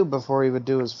would do before he would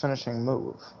do his finishing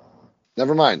move.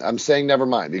 Never mind. I'm saying never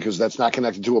mind because that's not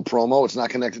connected to a promo. It's not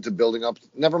connected to building up.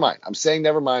 Never mind. I'm saying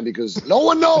never mind because no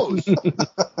one knows.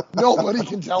 Nobody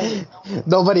can tell me.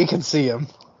 Nobody can see him.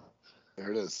 There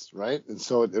it is, right? And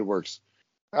so it works.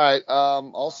 All right.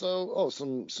 Also,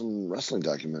 some wrestling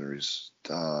documentaries.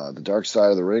 The Dark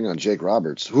Side of the Ring on Jake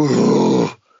Roberts. Ooh,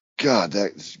 God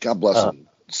bless him.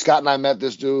 Scott and I met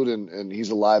this dude, and he's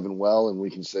alive and well, and we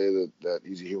can say that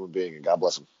he's a human being, and God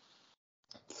bless him.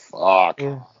 Fuck.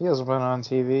 Yeah, he hasn't been on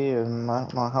TV in I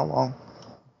don't know how long.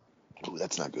 Ooh,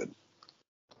 that's not good.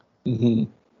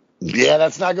 Mm-hmm. Yeah,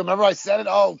 that's not good. Remember I said it?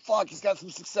 Oh, fuck, he's got some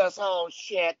success. Oh,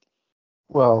 shit.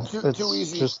 Well, it's too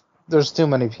easy. just there's too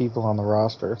many people on the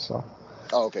roster, so.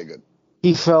 Oh, okay, good.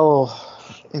 He fell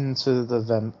into the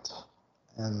vent,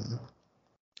 and.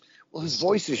 Well, his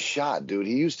voice is shot, dude.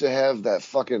 He used to have that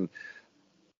fucking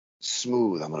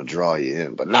smooth, I'm going to draw you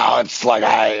in, but now it's like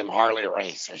I am Harley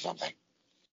Race or something.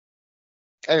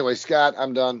 Anyway, Scott,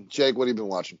 I'm done. Jake, what have you been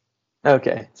watching?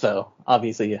 Okay, so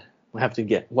obviously we have to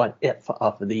get What If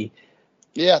off of the.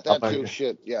 Yeah, that too.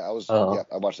 Shit. Yeah, I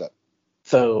watched that.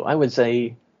 So I would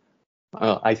say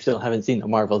I still haven't seen the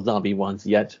Marvel Zombie ones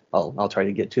yet. I'll try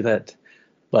to get to that.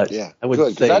 But yeah, I would good,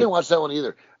 because say I didn't watch that one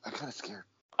either. I'm kind of scared.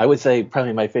 I would say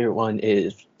probably my favorite one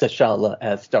is T'Challa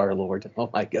as Star-Lord. Oh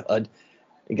my god.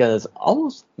 Because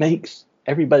almost makes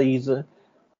everybody's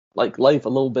life a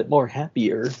little bit more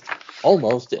happier.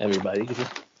 Almost everybody.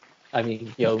 I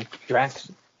mean,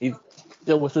 Drax, he's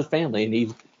still with his family and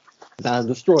he's not a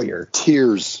destroyer.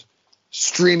 Tears.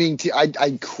 Streaming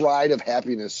I cried of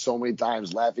happiness so many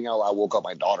times, laughing out loud. I woke up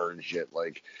my daughter and shit.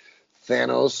 Like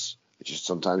Thanos, it's just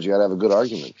sometimes you gotta have a good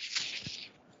argument.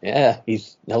 Yeah,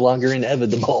 he's no longer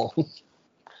inevitable.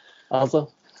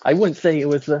 Also, I wouldn't say it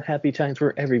was a happy time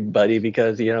for everybody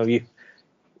because, you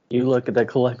look at the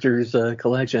collector's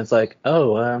collection, it's like,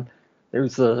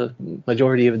 there's a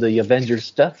majority of the Avengers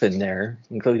stuff in there,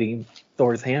 including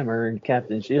Thor's hammer and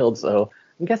Captain Shield, so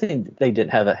I'm guessing they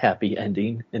didn't have a happy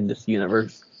ending in this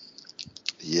universe.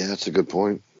 Yeah, that's a good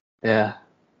point. Yeah,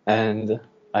 and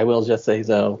I will just say,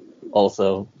 though,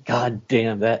 also, god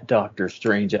damn that Doctor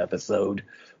Strange episode.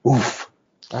 Oof.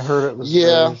 I heard it was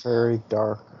very, very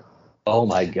dark. Oh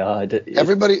my god.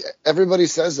 Everybody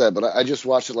says that, but I just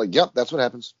watched it like, yep, that's what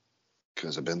happens.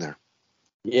 Because I've been there.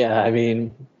 Yeah, I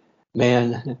mean,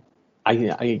 man,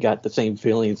 I got the same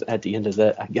feelings at the end of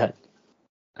that I got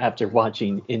after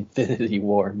watching Infinity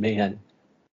War, man.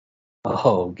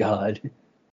 Oh god.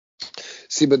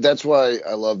 See, but that's why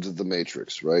I loved The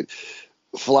Matrix, right?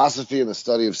 Philosophy and the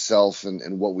study of self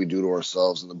and what we do to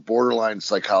ourselves and the borderline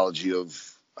psychology of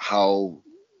how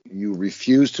you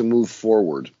refuse to move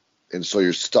forward. And so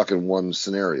you're stuck in one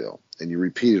scenario and you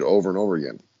repeat it over and over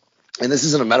again. And this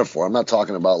isn't a metaphor. I'm not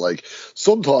talking about like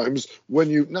sometimes when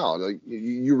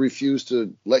you refuse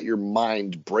to let your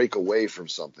mind break away from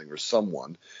something or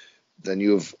someone, then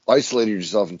you have isolated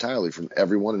yourself entirely from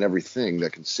everyone and everything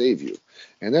that can save you.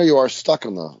 And there you are, stuck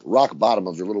on the rock bottom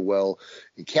of your little well,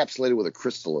 encapsulated with a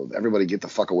crystal of everybody get the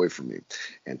fuck away from me.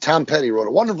 And Tom Petty wrote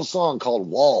a wonderful song called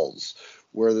Walls,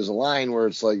 where there's a line where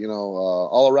it's like,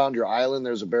 all around your island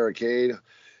there's a barricade,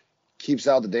 keeps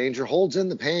out the danger, holds in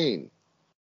the pain.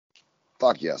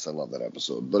 Fuck yes, I love that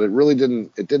episode. But it really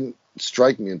didn't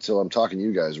strike me until I'm talking to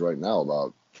you guys right now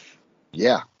about,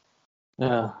 yeah.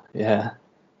 Oh, yeah.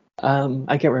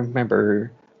 I can't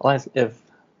remember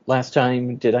last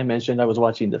time did I mention I was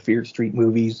watching the Fear Street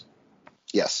movies?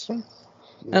 Yes.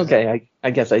 Okay, I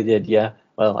guess I did, yeah.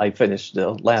 Well, I finished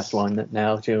the last one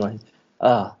now too, and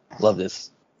love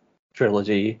this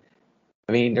trilogy.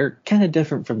 I mean, they're kind of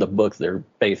different from the books they're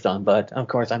based on, but of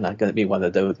course I'm not going to be one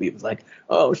of those people like,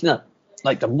 oh, it's not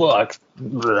like the books.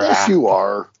 Yes, you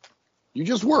are. You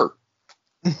just were.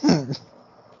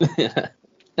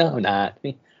 No, not.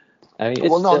 I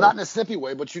mean, well, no, not in a snippy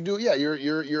way, but you do. Yeah, you're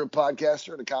a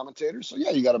podcaster and a commentator, so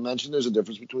yeah, you got to mention there's a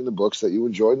difference between the books that you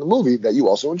enjoyed and the movie that you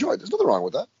also enjoyed. There's nothing wrong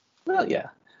with that. Well, yeah,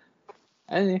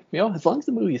 and as long as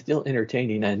the movie is still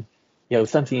entertaining and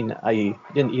something I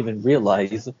didn't even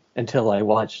realize until I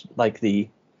watched like a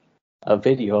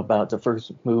video about the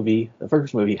first movie. The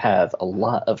first movie has a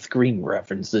lot of Scream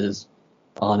references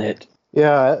on it.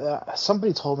 Yeah,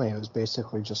 somebody told me it was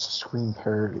basically just a Scream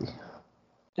parody.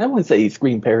 I wouldn't say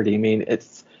Scream parody. I mean,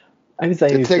 I would say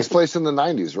it takes place in the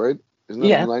 90s, right? Isn't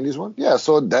that the 90s one? Yeah,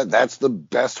 so that's the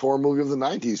best horror movie of the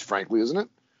 90s, frankly, isn't it?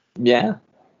 Yeah.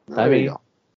 I mean,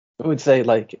 I would say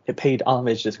like it paid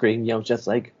homage to Scream, just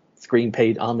like Scream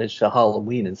paid homage to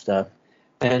Halloween and stuff.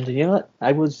 And you know what?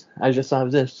 I just saw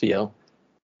this,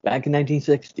 back in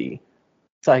 1960,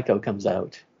 Psycho comes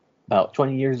out. About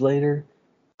 20 years later,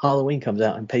 Halloween comes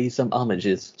out and pays some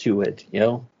homages to it,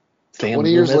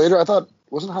 20 years later? I thought,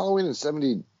 wasn't Halloween in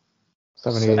 78?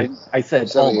 I said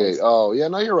 78. Almost. Oh, yeah,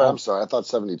 no, you're right. I'm sorry. I thought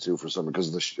 72 for some because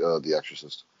of the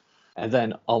Exorcist. And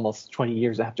then almost 20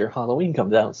 years after Halloween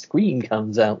comes out, Scream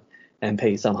comes out. and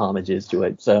pay some homages to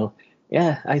it. So,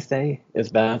 yeah, I say it's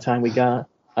about time we got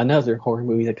another horror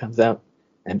movie that comes out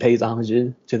and pays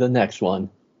homages to the next one.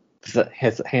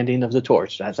 His handing of the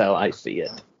torch. That's how I see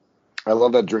it. I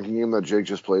love that drinking game that Jake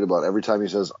just played about every time he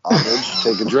says homage,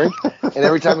 take a drink, and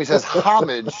every time he says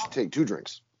homage, take 2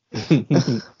 drinks. If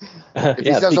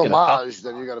he says homage,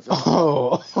 then you got to finish.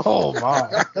 Oh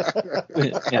my.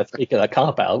 Yeah, speaking of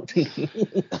cop out.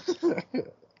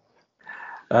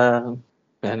 And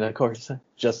of course,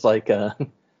 just like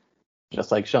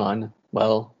Sean,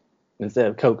 well, instead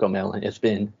of Coco Melon, it's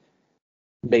been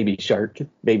Baby Shark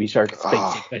Space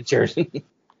Adventures.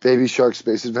 Baby Shark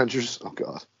Space Adventures. Oh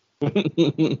God.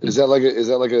 Is that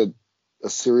like a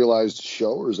serialized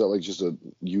show, or is that like just a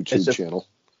YouTube channel?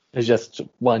 It's just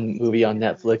one movie on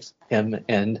Netflix. Him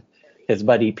and his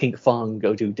buddy Pink Fong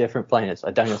go to different planets,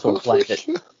 a dinosaur planet.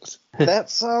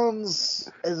 That sounds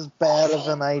as bad of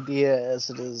an idea as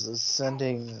it is as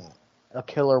sending a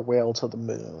killer whale to the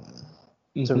moon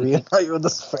to reunite with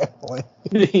his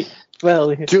family.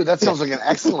 Well, dude, that sounds like an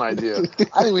excellent idea.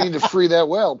 I think we need to free that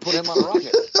whale, put him on a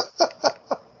rocket.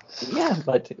 Yeah,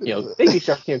 but Baby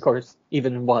Shark, of course,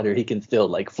 even in water, he can still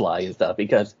like fly and stuff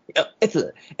because it's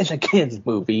a kids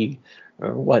movie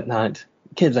or whatnot.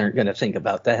 Kids aren't gonna think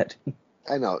about that.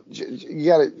 I know. You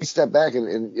gotta step back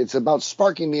and it's about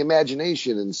sparking the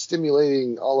imagination and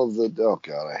stimulating all of the. Oh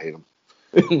God, I hate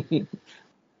them.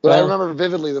 But I remember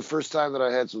vividly the first time that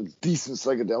I had some decent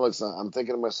psychedelics. I'm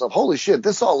thinking to myself, holy shit,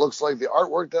 this all looks like the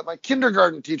artwork that my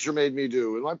kindergarten teacher made me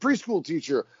do and my preschool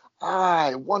teacher.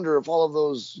 I wonder if all of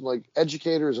those like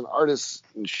educators and artists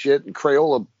and shit and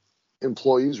Crayola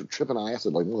employees were tripping on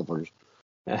acid like motherfuckers.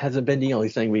 It hasn't been the only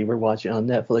thing we were watching on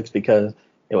Netflix because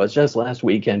it was just last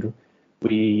weekend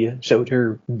we showed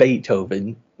her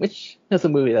Beethoven, which is a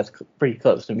movie that's pretty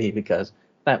close to me because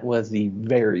that was the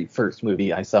very first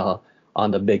movie I saw on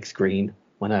the big screen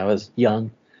when I was young.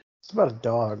 It's about a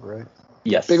dog, right?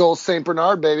 Yes. Big old St.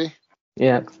 Bernard, baby.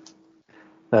 Yeah.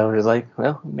 So it was like,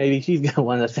 well, maybe she's going to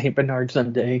want a St. Bernard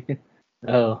someday.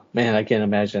 Oh, man, I can't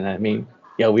imagine that. I mean,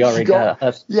 we already got a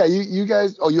husky. Yeah, you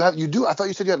guys, you do? I thought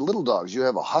you said you had little dogs. You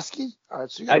have a husky? All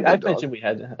right, so you got a big I've dog. mentioned we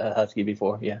had a husky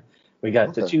before, yeah. We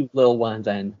got the 2 little ones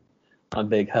and a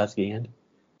big husky.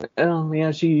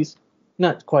 And, she's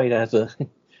not quite as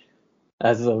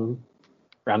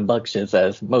rambunctious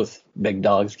as most big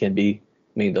dogs can be.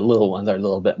 I mean, the little ones are a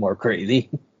little bit more crazy.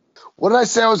 What did I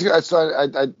say? I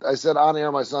said on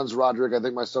air my son's Roderick. I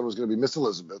think my son was going to be Miss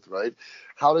Elizabeth, right?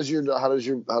 How does your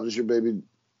baby?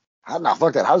 How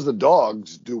does the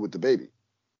dogs do with the baby?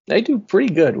 They do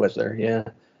pretty good with her, yeah.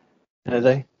 Are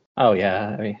they? Oh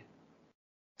yeah, I mean,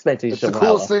 especially it's the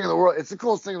coolest thing in the world. It's the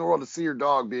coolest thing in the world to see your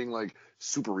dog being like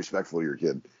super respectful to your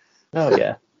kid. Oh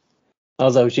yeah.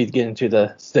 Although she's getting to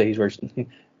the stage where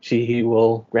she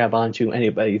will grab onto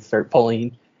anybody, start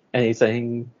pulling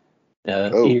anything.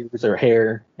 Ears or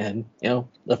hair, and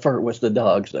the fur was the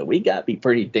dog, so we gotta be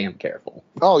pretty damn careful.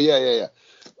 Oh yeah.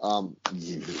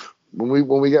 When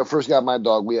we first got my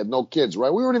dog, we had no kids,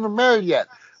 right? We weren't even married yet,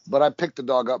 but I picked the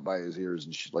dog up by his ears,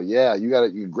 and she's like, "Yeah, you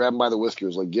grab him by the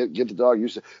whiskers, like get the dog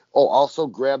used to." Oh, also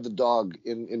grab the dog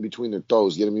in between their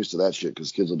toes, get him used to that shit,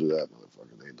 because kids will do that,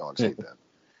 motherfucker. Dogs hate that.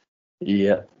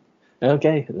 Yeah.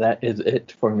 Okay, that is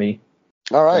it for me.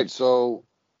 All right, so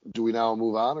do we now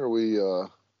move on, or we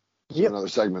another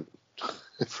segment?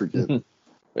 I forget.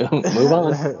 Move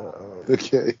on.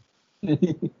 Okay. We're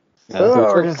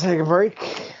going to take a break,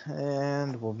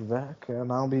 and we'll be back, and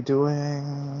I'll be doing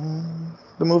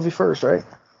the movie first, right?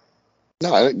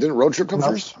 No, didn't Road Trip come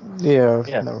first? Yeah.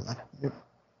 Never mind. Yep.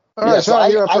 All right, so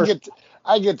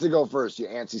I get to go first, you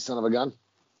antsy son of a gun.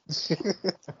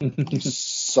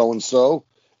 So-and-so,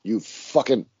 you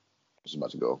fucking... I was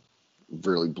about to go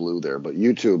really blue there, but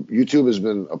YouTube has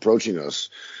been approaching us,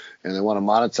 and they want to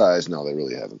monetize. No, they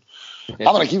really haven't. I'm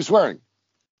going to keep swearing.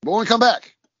 But when we come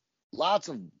back, lots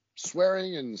of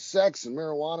swearing and sex and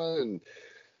marijuana and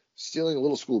stealing a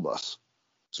little school bus.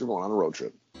 So we're going on a road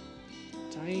trip.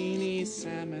 Tiny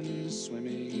salmon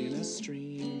swimming in a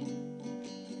stream.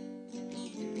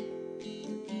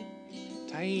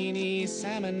 Tiny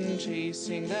salmon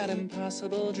chasing that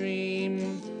impossible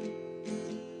dream.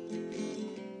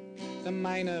 The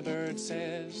minor bird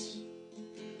says,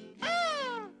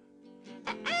 "Ah!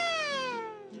 Ah, ah!"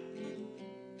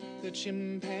 The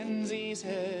chimpanzee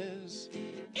says,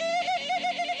 "Ee!"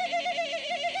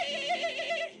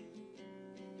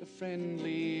 The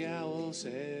friendly owl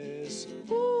says,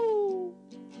 "Ooh,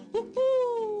 ooh,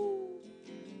 ooh."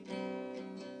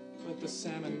 But the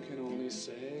salmon can only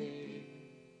say,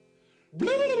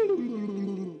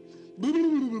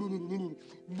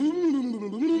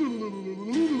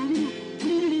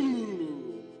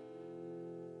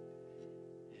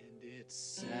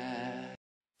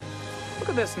 Look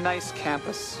at this nice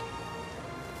campus.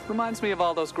 Reminds me of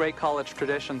all those great college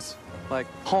traditions, like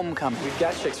homecoming. We've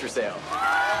got chicks for sale.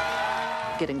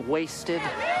 Getting wasted.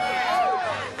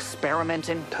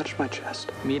 Experimenting. Touch my chest.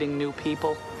 Meeting new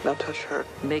people. Now touch her.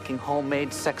 Making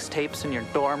homemade sex tapes in your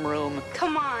dorm room.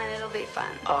 Come on, it'll be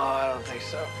fun. Oh, I don't think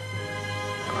so.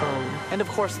 And of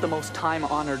course, the most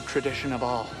time-honored tradition of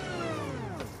all.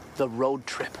 The road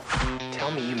trip. Tell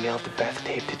me you mailed the Beth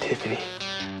tape to Tiffany.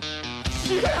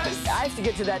 Yes! I have to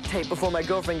get to that tape before my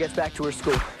girlfriend gets back to her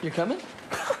school. You coming?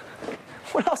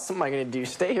 What else am I gonna do?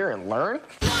 Stay here and learn?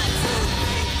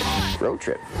 Road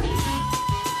trip.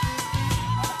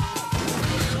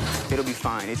 It'll be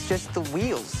fine. It's just the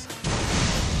wheels.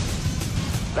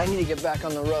 I need to get back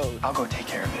on the road. I'll go take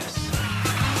care of this.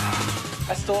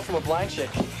 I stole it from a blind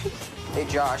chick. Hey,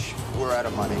 Josh, we're out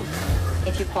of money.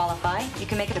 If you qualify, you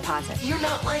can make a deposit. You're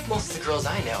not like most of the girls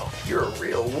I know. You're a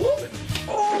real woman.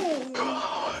 Oh,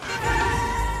 God.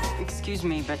 Excuse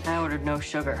me, but I ordered no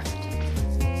sugar.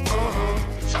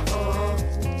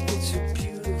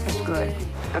 That's good.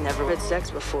 I've never had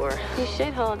sex before. You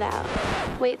should hold out.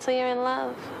 Wait till you're in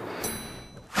love.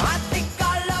 I think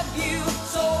I love you,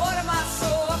 so what am I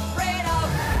so afraid of?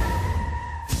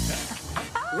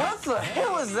 What the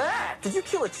hell is that? Did you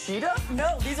kill a cheetah?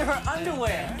 No, these are her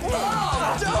underwear.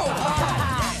 Oh,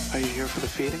 dope! Are you here for the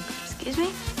feeding? Excuse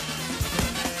me?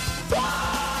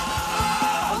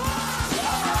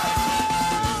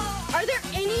 Are there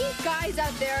any guys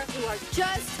out there who are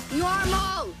just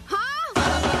normal? Huh?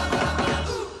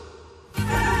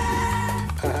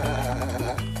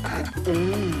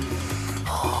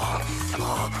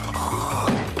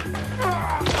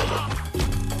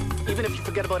 Even if you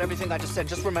forget about everything I just said,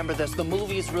 just remember this. The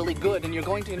movie is really good, and you're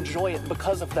going to enjoy it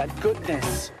because of that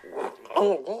goodness.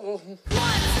 Ooh,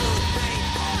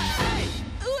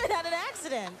 it had an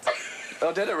accident.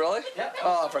 Oh, did it really? Yeah.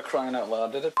 Oh, for crying out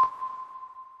loud, did it?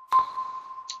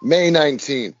 May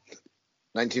 19th,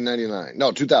 1999.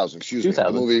 No, 2000, excuse me.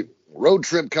 The movie Road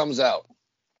Trip comes out.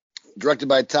 Directed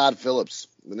by Todd Phillips.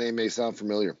 The name may sound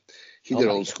familiar. He did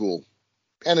Old School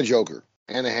and A Joker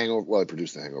and A Hangover. Well, he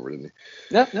produced The Hangover, didn't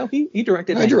he? No, he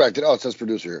directed. No, he directed. Oh, it says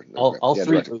producer here. All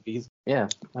three movies. Yeah,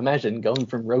 imagine going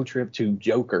from Road Trip to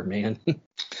Joker, man.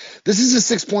 This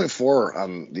is a 6.4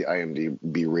 on the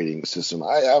IMDb rating system.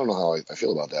 I don't know how I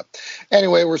feel about that.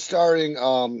 Anyway, we're starring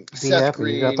Seth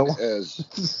Green as...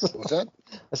 What's that?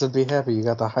 I said be happy you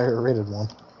got the higher rated one.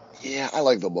 Yeah, I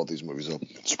like both these movies, though.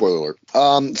 Spoiler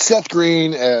alert. Seth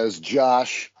Green as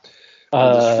Josh,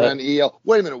 with his friend EL.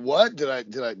 Wait a minute, what? Did I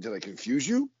confuse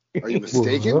you? Are you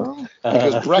mistaken?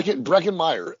 Because Breckin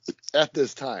Meyer at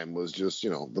this time was just,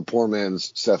 the poor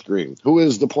man's Seth Green. Who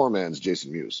is the poor man's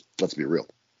Jason Mewes? Let's be real.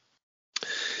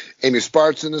 Amy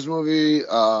Spart's in this movie.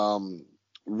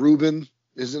 Ruben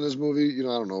is in this movie. I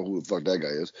don't know who the fuck that guy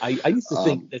is. I used to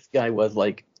think this guy was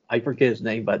I forget his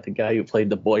name, but the guy who played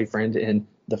the boyfriend in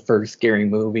the first Scary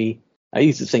Movie. I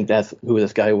used to think that's who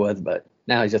this guy was, but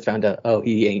now I just found out,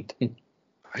 he ain't.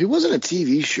 He wasn't a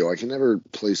TV show. I can never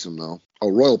place him, though.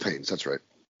 Oh, Royal Pains. That's right.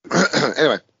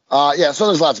 Anyway. So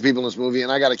there's lots of people in this movie,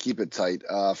 and I got to keep it tight.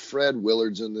 Fred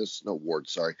Willard's in this. No, Ward,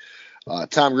 sorry.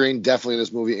 Tom Green, definitely in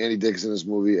this movie. Andy Dick's in this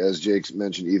movie. As Jake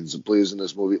mentioned, Ethan Suplee's in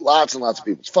this movie. Lots and lots of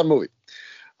people. It's a fun movie.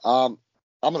 I'm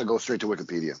going to go straight to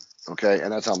Wikipedia, okay?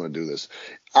 And that's how I'm going to do this.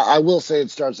 I will say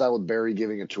it starts out with Barry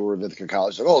giving a tour of Ithaca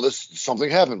College. Like, something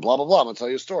happened, blah, blah, blah. I'm going to tell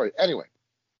you a story. Anyway,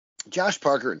 Josh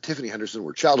Parker and Tiffany Henderson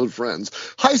were childhood friends,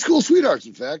 high school sweethearts,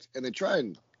 in fact, and they try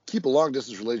and keep a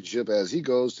long-distance relationship as he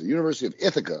goes to the University of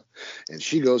Ithaca and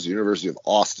she goes to the University of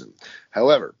Austin.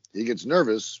 However, he gets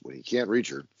nervous when he can't reach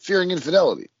her, fearing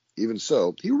infidelity. Even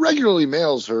so, he regularly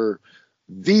mails her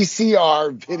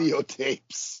VCR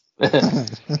videotapes. Yeah,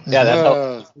 that's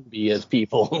how he is,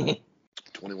 people.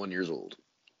 21 years old.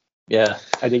 Yeah,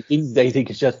 I think they think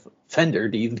it's just Fender,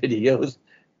 these videos,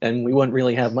 and we wouldn't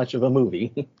really have much of a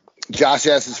movie. Josh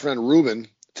asks his friend Ruben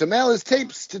to mail his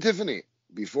tapes to Tiffany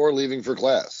before leaving for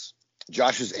class.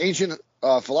 Josh's ancient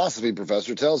philosophy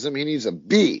professor tells him he needs a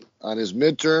B on his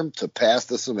midterm to pass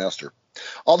the semester.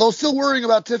 Although still worrying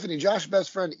about Tiffany, Josh's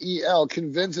best friend EL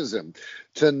convinces him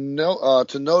to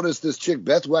notice this chick,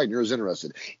 Beth Wagner, is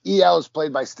interested. EL is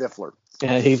played by Stifler.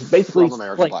 Yeah, he's basically from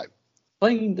American Pie.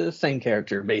 Playing the same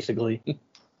character, basically.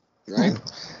 Right?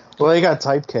 Well, they got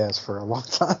typecast for a long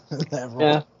time in that role.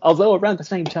 Yeah, although around the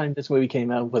same time this movie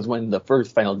came out was when the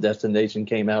first Final Destination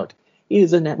came out. He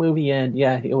was in that movie, and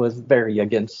yeah, it was very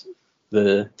against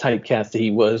the typecast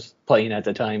he was playing at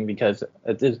the time, because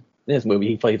at this movie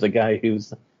he plays a guy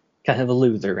who's kind of a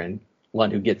loser and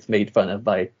one who gets made fun of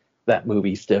by that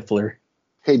movie Stifler.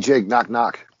 Hey, Jake, knock,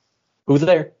 knock. Who's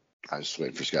there? I was just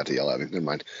waiting for Scott to yell at me. Never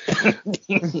mind.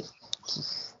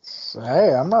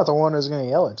 Hey, I'm not the one who's going to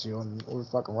yell at you when we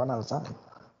fucking run out of time.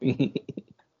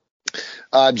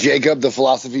 Jacob, the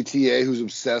philosophy TA, who's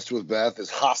obsessed with Beth, is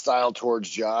hostile towards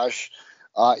Josh.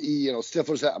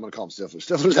 Stifler's. I'm going to call him Stifler.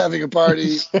 Stifler's having a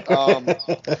party,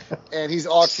 and he's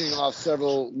auctioning off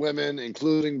several women,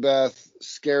 including Beth.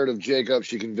 Scared of Jacob,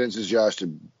 she convinces Josh to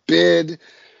bid,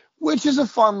 which is a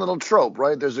fun little trope,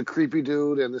 right? There's a creepy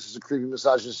dude, and this is a creepy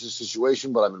misogynistic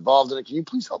situation, but I'm involved in it. Can you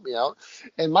please help me out?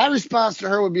 And my response to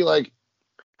her would be like,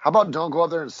 how about don't go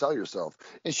out there and sell yourself?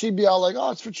 And she'd be all like,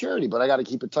 oh, it's for charity, but I got to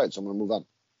keep it tight, so I'm going to move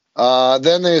on.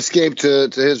 Then they escape to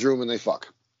his room, and they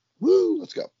fuck. Woo,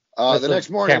 let's go. The next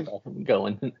morning.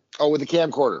 Going. Oh, with the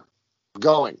camcorder.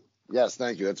 Going. Yes,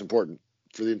 thank you. That's important.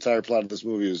 For the entire plot of this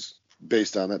movie is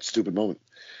based on that stupid moment.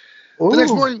 Ooh. The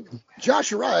next morning,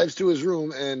 Josh arrives to his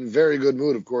room in very good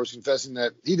mood, of course, confessing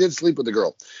that he did sleep with the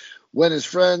girl. When his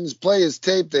friends play his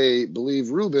tape, they believe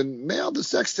Ruben mailed the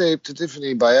sex tape to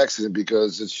Tiffany by accident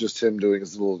because it's just him doing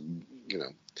his little,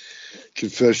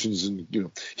 confessions and,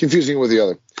 confusing it with the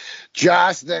other.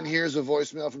 Josh then hears a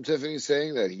voicemail from Tiffany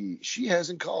saying that she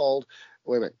hasn't called.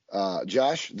 Wait a minute.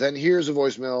 Josh then hears a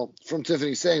voicemail from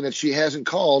Tiffany saying that she hasn't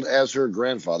called as her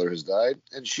grandfather has died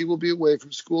and she will be away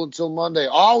from school until Monday.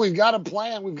 Oh, we've got a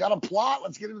plan. We've got a plot.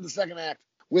 Let's get into the second act.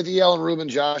 With Eel and Ruben,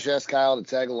 Josh asks Kyle to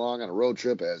tag along on a road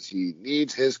trip as he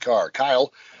needs his car.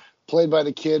 Kyle, played by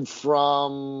the kid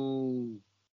from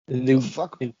the new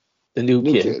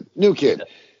kid. New kid.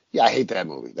 Yeah, I hate that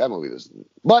movie. That movie doesn't.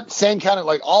 But same kind of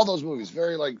like all those movies,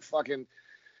 very like fucking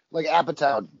like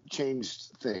Apatow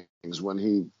changed things when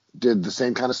he did the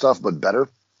same kind of stuff but better.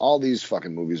 All these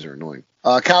fucking movies are annoying.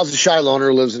 Kyle's a shy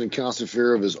loner, lives in constant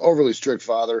fear of his overly strict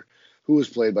father, who is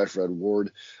played by Fred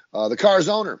Ward. The car's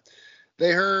owner.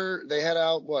 They head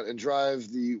out and drive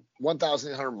the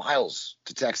 1,800 miles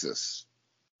to Texas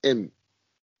and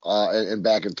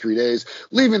back in 3 days,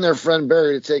 leaving their friend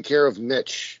Barry to take care of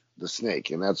Mitch, the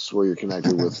snake, and that's where you're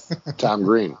connected with Tom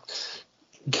Green.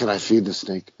 Can I feed the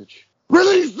snake, Mitch?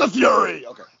 Release the fury!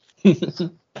 Okay.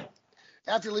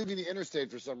 After leaving the interstate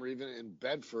for some reason in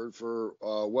Bedford for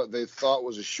what they thought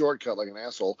was a shortcut like an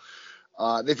asshole,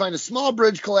 they find a small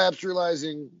bridge collapse,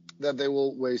 realizing that they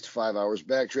will waste 5 hours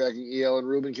backtracking. EL and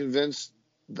Ruben convince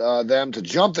them to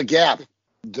jump the gap.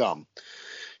 Dumb.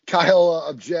 Kyle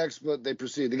objects, but they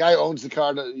proceed. The guy who owns the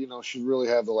car, should really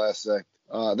have the last say.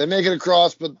 They make it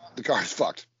across, but the car's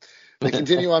fucked. They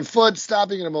continue on foot,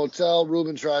 stopping in a motel.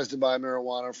 Ruben tries to buy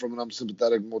marijuana from an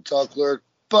unsympathetic motel clerk,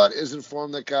 but is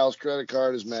informed that Kyle's credit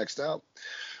card is maxed out.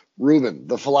 Ruben,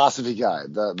 the philosophy guy,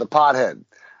 the pothead.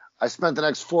 I spent the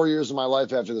next 4 years of my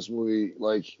life after this movie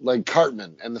like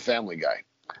Cartman and the Family Guy.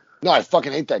 No, I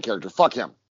fucking hate that character. Fuck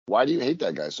him. Why do you hate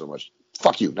that guy so much?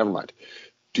 Fuck you. Never mind.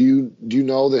 Do you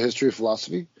know the history of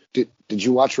philosophy? Did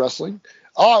you watch wrestling?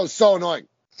 Oh, it was so annoying.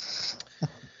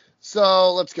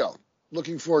 So let's go.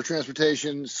 Looking for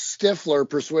transportation, Stifler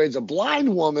persuades a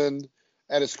blind woman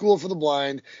at a school for the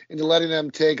blind into letting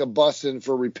them take a bus in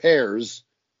for repairs,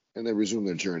 and they resume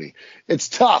their journey. It's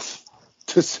tough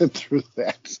to sit through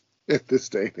that at this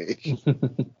day and age.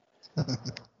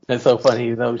 It's so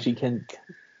funny, though. She can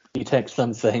detect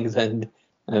some things, and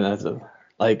that's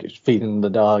like feeding the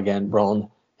dog and rolling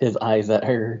his eyes at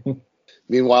her.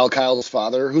 Meanwhile, Kyle's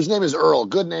father, whose name is Earl,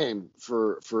 good name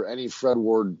for any Fred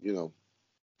Ward,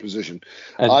 position,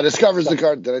 discovers the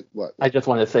car. What? I just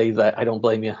want to say that I don't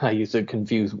blame you. I used to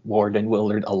confuse Ward and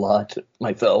Willard a lot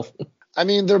myself. I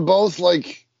mean, they're both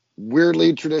like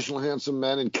weirdly traditional handsome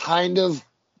men, and kind of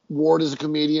Ward is a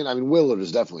comedian. I mean, Willard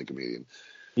is definitely a comedian.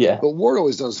 Yeah. But Ward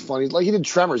always does funny. Like he did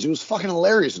Tremors. He was fucking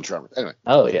hilarious in Tremors. Anyway.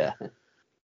 Oh, yeah.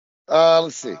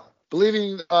 Let's see.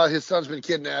 Believing his son's been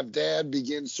kidnapped, Dad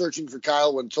begins searching for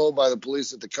Kyle when told by the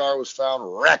police that the car was found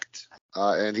wrecked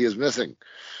and he is missing.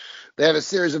 They have a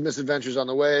series of misadventures on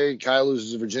the way. Kyle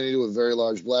loses his virginity to a very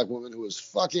large black woman who is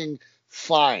fucking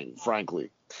fine,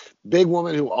 frankly. Big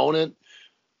women who own it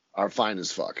are fine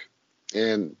as fuck.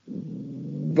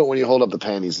 But when you hold up the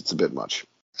panties, it's a bit much.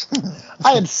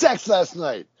 I had sex last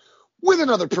night with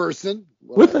another person.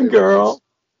 With a girl.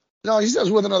 No, he says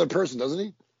with another person, doesn't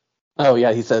he? Oh,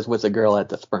 yeah, he says with a girl at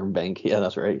the sperm bank. Yeah,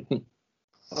 that's right.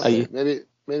 Okay, maybe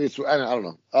it's, I don't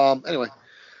know. Anyway.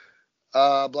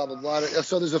 Blah, blah, blah.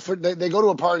 So they go to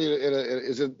a party.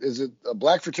 Is it a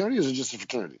black fraternity or is it just a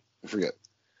fraternity? I forget.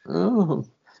 Oh,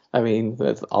 I mean,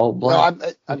 that's all black.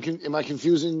 No, am I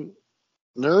confusing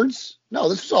nerds? No,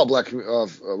 this is all black,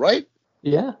 right?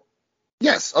 Yeah.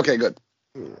 Yes. Okay, good.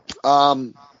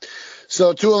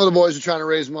 So two of the boys are trying to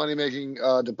raise money, making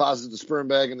deposits at the sperm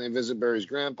bank, and they visit Barry's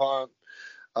grandpa.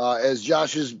 As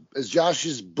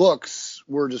Josh's books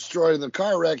were destroyed in the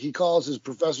car wreck, he calls his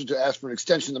professor to ask for an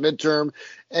extension of the midterm,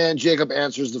 and Jacob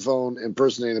answers the phone,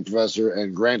 impersonating the professor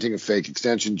and granting a fake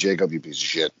extension. Jacob, you piece of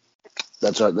shit.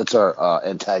 That's our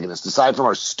antagonist. Aside from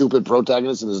our stupid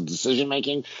protagonist and his decision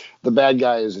making, the bad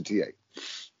guy is a TA.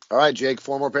 All right, Jake,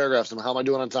 4 more paragraphs. How am I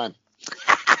doing on time?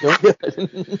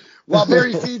 While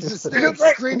Barry feeds the snake,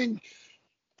 screaming,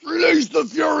 "Release the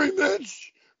fury,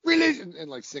 Mitch! Release!" and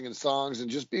like singing songs and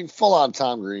just being full on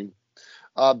Tom Green.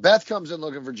 Beth comes in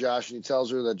looking for Josh, and he tells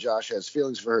her that Josh has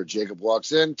feelings for her. Jacob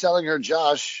walks in, telling her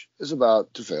Josh is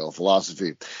about to fail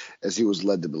philosophy, as he was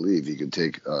led to believe he could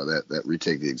take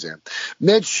retake the exam.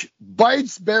 Mitch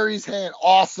bites Barry's hand.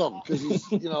 Awesome, because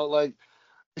he's like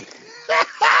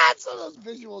some of those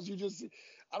visuals you just see.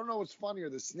 I don't know what's funnier,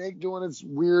 the snake doing its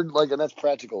weird and that's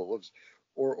practical.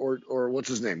 Or what's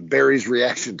his name? Barry's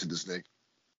reaction to the snake.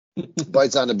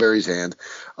 Bites onto Barry's hand,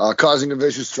 causing a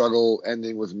vicious struggle,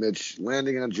 ending with Mitch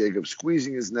landing on Jacob,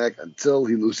 squeezing his neck until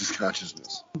he loses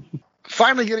consciousness.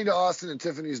 Finally getting to Austin and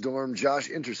Tiffany's dorm, Josh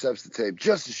intercepts the tape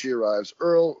just as she arrives.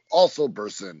 Earl also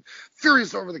bursts in,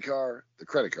 furious over the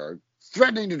credit card,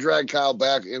 threatening to drag Kyle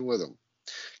back in with him.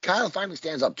 Kyle finally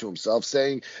stands up to himself,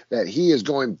 saying that he is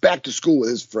going back to school with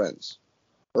his friends.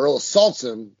 Earl assaults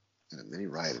him, and a mini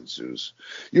riot ensues.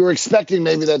 You were expecting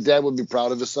maybe that dad would be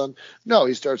proud of his son? No,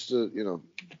 he starts to,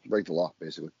 break the law,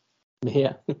 basically.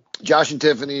 Yeah. Josh and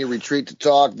Tiffany retreat to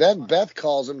talk. Then Beth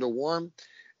calls him to warn,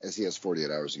 as he has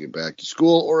 48 hours to get back to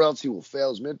school, or else he will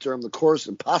fail his midterm, the course,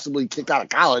 and possibly kicked out of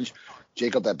college.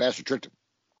 Jacob, that bastard, tricked him.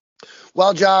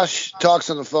 While Josh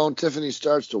talks on the phone, Tiffany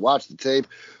starts to watch the tape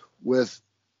with,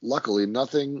 luckily,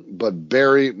 nothing but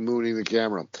Barry mooning the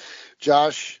camera.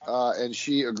 Josh and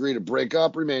she agree to break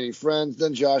up, remaining friends.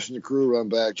 Then Josh and the crew run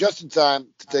back just in time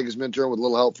to take his midterm with a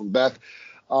little help from Beth,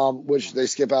 which they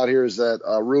skip out here is that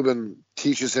Ruben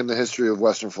teaches him the history of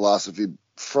Western philosophy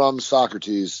from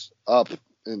Socrates up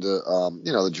into,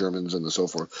 the Germans and so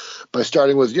forth, by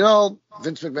starting with,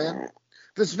 Vince McMahon.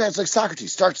 Vince McMahon's like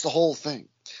Socrates, starts the whole thing,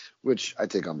 which I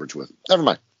take umbrage with. Never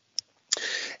mind.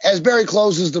 As Barry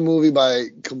closes the movie by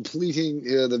completing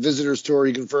the visitor's tour,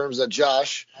 he confirms that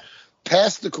Josh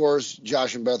passed the course.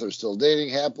 Josh and Beth are still dating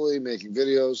happily, making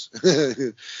videos.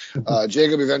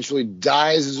 Jacob eventually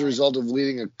dies as a result of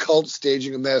leading a cult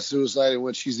staging a mass suicide in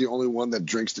which he's the only one that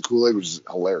drinks the Kool-Aid, which is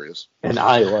hilarious. In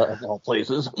Iowa, of all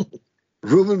places.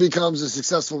 Ruben becomes a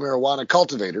successful marijuana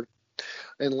cultivator.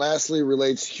 And lastly,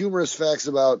 relates humorous facts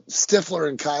about Stifler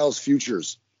and Kyle's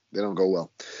futures. They don't go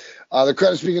well. The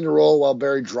credits begin to roll while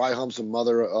Barry dry humps a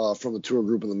mother from the tour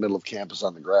group in the middle of campus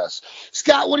on the grass.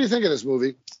 Scott, what do you think of this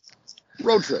movie?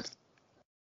 Road Trip.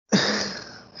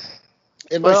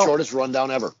 In my shortest rundown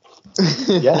ever.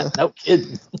 Yeah, no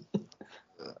kidding.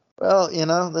 Well,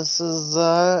 this is,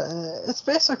 it's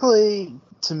basically,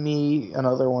 to me,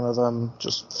 another one of them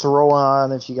just throw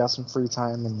on if you got some free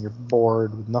time and you're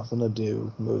bored with nothing to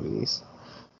do movies.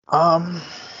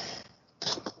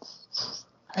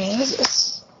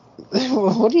 It's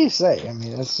what do you say? I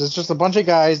mean, it's just a bunch of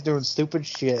guys doing stupid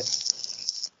shit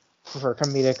for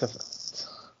comedic effect.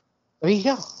 There you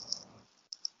go.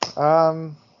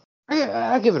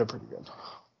 I give it a pretty good.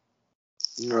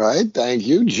 All right, thank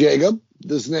you, Jacob.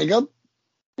 The Snake Up.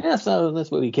 Yeah, so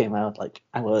this movie came out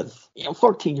I was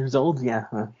 14 years old. Yeah,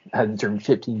 I hadn't turned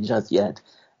 15 just yet.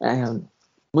 And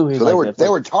movies so they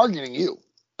were targeting you.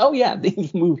 Oh yeah,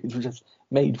 these movies were just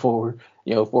made for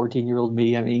 14-year-old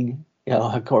me. I mean,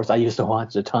 of course, I used to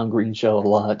watch the Tom Green Show a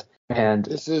lot, and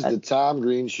this is the Tom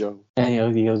Green Show.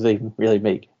 And they really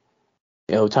make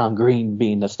Tom Green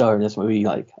being the star in this movie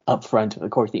up front. Of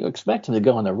course, you expect him to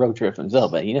go on a road trip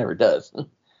himself, but he never does.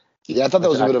 Yeah, I thought that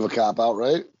was a bit of a cop out,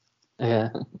 right? Yeah.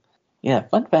 Yeah.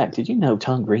 Fun fact: did you know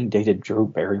Tom Green dated Drew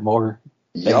Barrymore?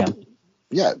 Yep. Damn.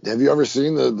 Yeah. Have you ever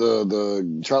seen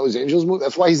the Charlie's Angels movie?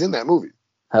 That's why he's in that movie.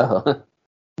 Oh,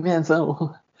 man.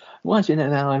 So watching it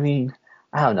now, I mean,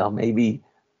 I don't know. Maybe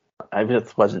I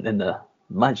just wasn't in the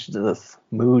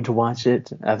mood to watch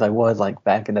it as I was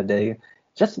back in the day.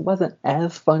 Just wasn't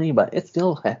as funny, but it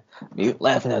still had me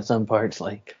laughing at some parts.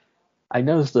 I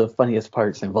noticed the funniest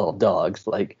parts involve dogs,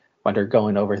 when they're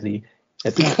going over the.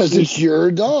 Because it's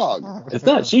your dog. It's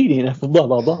not cheating. It's blah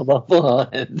blah blah blah blah.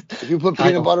 And if you put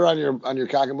peanut butter on your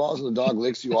cock and balls and the dog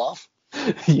licks you off,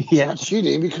 yeah, it's not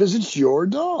cheating because it's your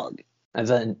dog. And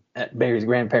then at Barry's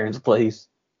grandparents' place,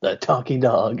 the talking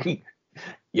dog.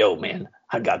 Yo, man,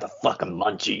 I got the fucking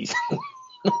munchies.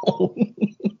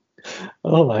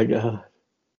 Oh my god.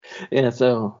 Yeah,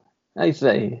 so I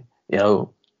say,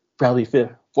 probably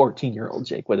 14-year-old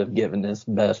Jake would have given this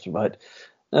best, but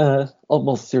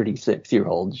almost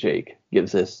 36-year-old Jake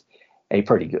gives this a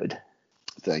pretty good.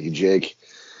 Thank you, Jake.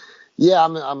 Yeah,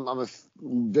 I'm a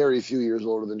very few years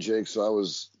older than Jake, so I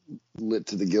was lit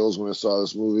to the gills when I saw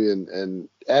this movie, and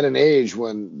at an age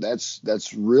when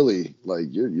that's really like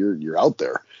you're out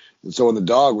there. And so when the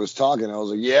dog was talking, I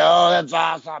was like, "Yo, that's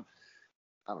awesome."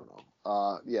 I don't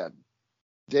know. Yeah,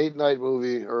 date night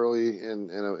movie early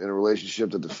in a relationship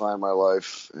that defined my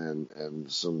life,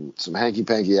 and some hanky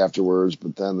panky afterwards.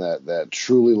 But then that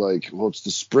truly like, well, it's the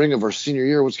spring of our senior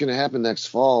year. What's going to happen next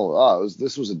fall?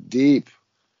 This was a deep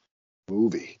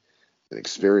movie, an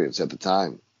experience at the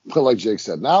time. But like Jake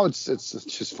said, now it's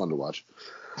just fun to watch.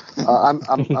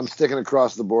 I'm sticking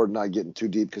across the board, not getting too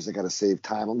deep because I got to save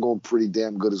time. I'm going pretty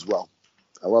damn good as well.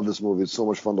 I love this movie. It's so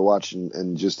much fun to watch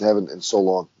and just haven't in so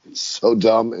long. It's so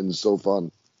dumb and so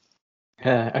fun.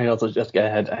 I also just got to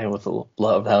add, I also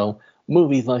love how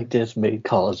movies like this made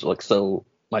college look so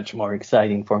much more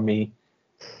exciting for me.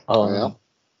 Yeah.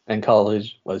 And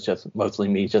college was just mostly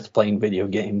me just playing video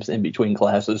games in between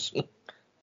classes.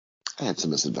 I had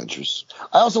some misadventures.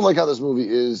 I also like how this movie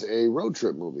is a road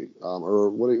trip movie, or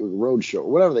road show,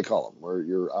 whatever they call them, where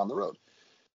you're on the road.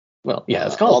 Well, yeah,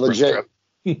 it's called road trip.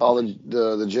 All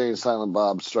the Jay and Silent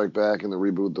Bob Strike Back and the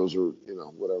reboot, those are,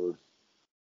 whatever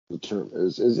the term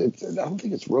is. I don't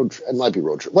think it's road trip. It might be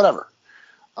road trip, whatever.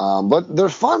 But they're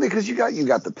fun because you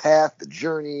got the path, the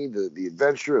journey, the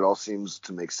adventure. It all seems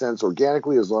to make sense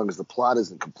organically as long as the plot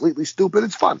isn't completely stupid.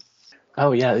 It's fun.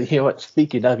 Oh, yeah. You know what?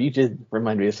 Speaking of, you just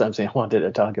reminded me of something I wanted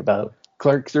to talk about.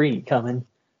 Clerk 3 coming.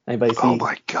 Anybody see? Oh,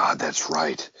 my God. That's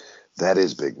right. That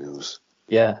is big news.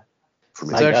 Yeah. For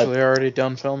me. It's actually already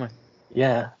done filming.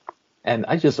 Yeah. And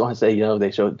I just want to say,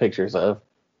 they showed pictures of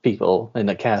people in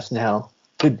the cast now.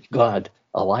 Good God.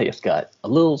 Elias got a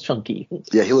little chunky.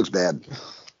 Yeah, he looks bad.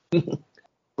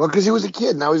 Well, because he was a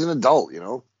kid. Now he's an adult,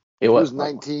 He was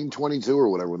 19, 22 or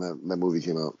whatever when that movie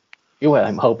came out.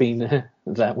 I'm hoping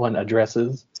that one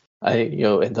addresses.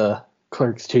 In the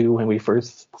Clerks 2, when we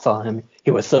first saw him,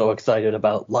 he was so excited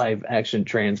about live action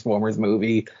Transformers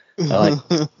movie.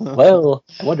 Well,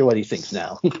 I wonder what he thinks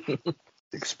now.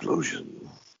 Explosion.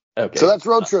 Okay. So that's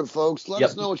Road Trip, folks. Let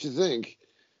us know what you think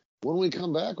when we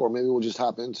come back, or maybe we'll just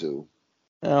hop into.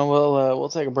 We'll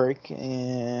take a break,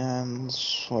 and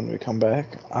when we come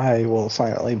back, I will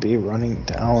finally be running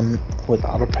down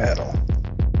without a paddle.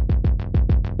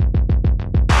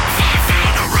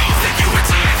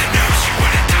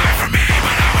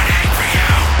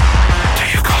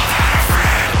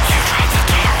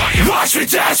 Watch me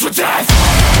dance with death.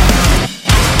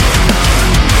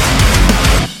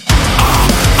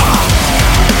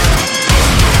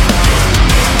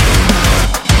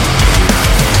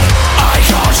 I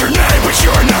called your name, but you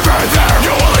were never there. You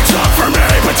only talk for me,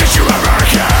 but did you ever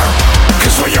care?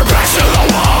 'Cause when your back's to the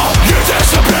wall, you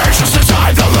disappear just in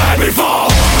time to let me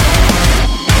fall.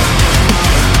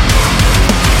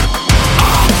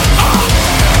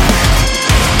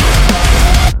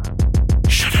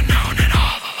 Should've known it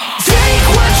all along. Take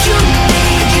what you need.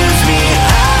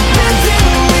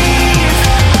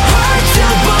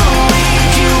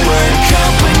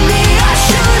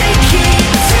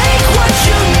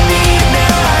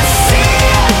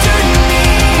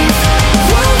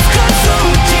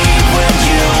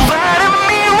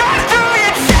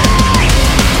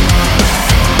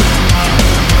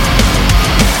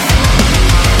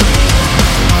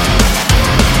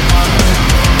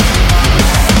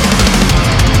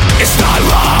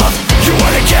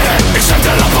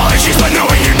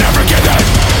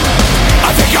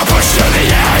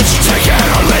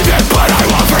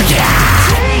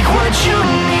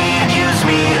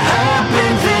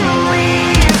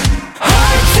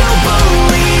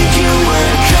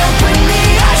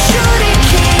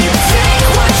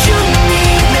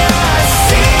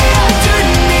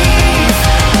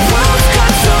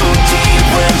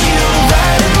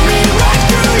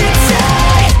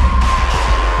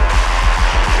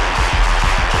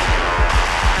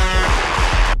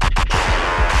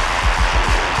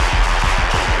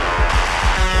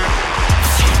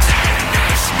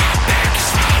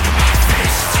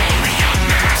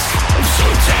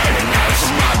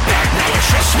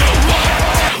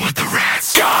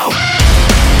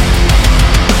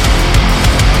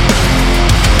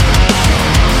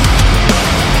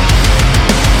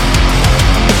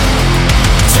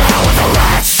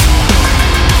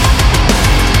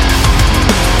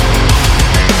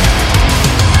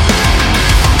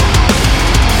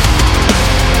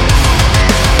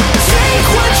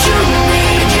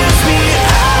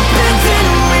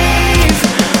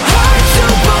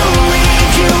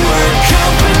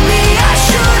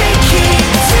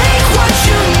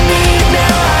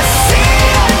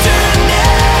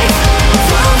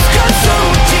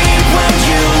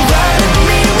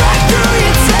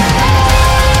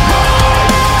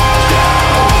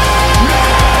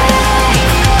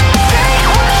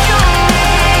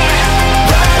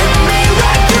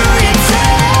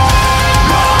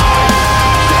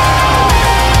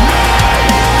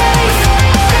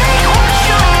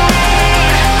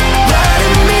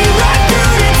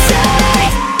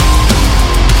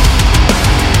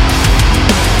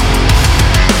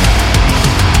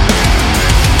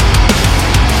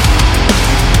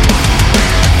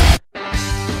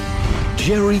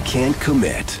 can't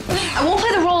commit. I won't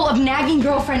play the role of nagging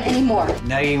girlfriend anymore.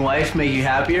 Nagging wife make you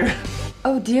happier?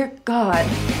 Oh, dear God.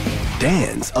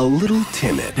 Dan's a little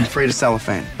timid. I'm afraid of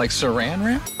cellophane. Like saran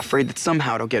wrap? Afraid that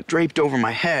somehow it'll get draped over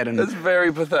my head and... That's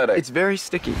very pathetic. It's very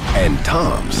sticky. And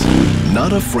Tom's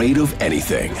not afraid of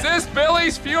anything. Is this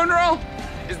Billy's funeral?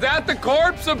 Is that the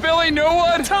corpse of Billy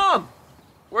Newwood? Tom!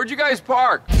 Where'd you guys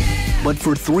park? But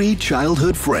for three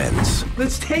childhood friends,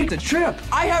 Let's take the trip.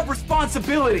 I have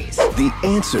responsibilities. the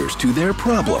answers to their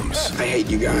problems I hate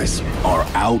you guys. are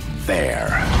out there.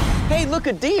 Hey, look,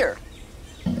 a deer.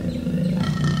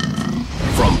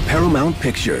 From Paramount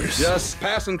Pictures, Just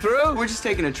passing through? We're just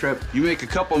taking a trip. You make a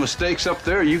couple mistakes up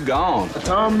there, you gone.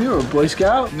 Tom, you're a Boy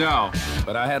Scout? No,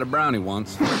 but I had a brownie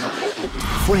once.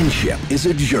 friendship is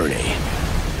a journey.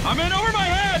 I'm in over my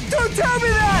head! Don't tell me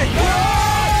that!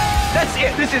 That's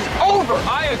it, this is over!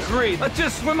 I agree. Let's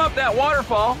just swim up that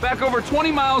waterfall, back over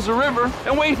 20 miles of river,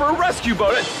 and wait for a rescue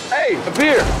boat. Hey, up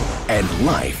here! And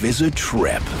life is a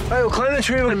trip. All right, we'll climb the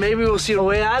tree and maybe we'll see a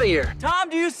way out of here. Tom,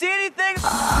 do you see anything?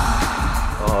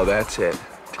 Oh, that's it.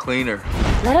 Cleaner.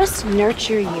 Let us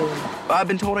nurture you. I've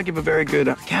been told I give a very good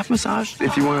calf massage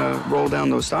if you want to roll down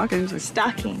those stockings.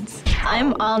 Stockings.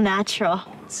 I'm all natural.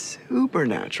 Super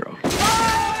natural.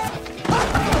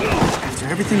 After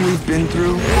everything we've been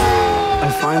through,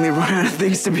 I finally run out of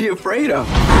things to be afraid of.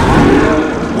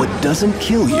 What doesn't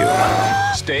kill you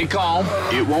Stay calm.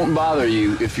 It won't bother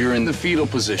you if you're in the fetal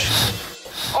position.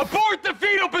 Abort the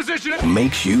fetal position!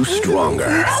 makes you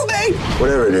stronger.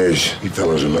 Whatever it is you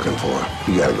fellas are looking for,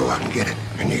 you gotta go out and get it.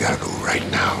 And you gotta go right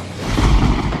now.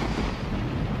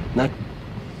 Not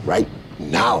right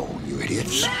now, you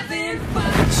idiots.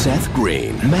 Seth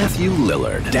Green, Matthew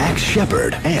Lillard, Dax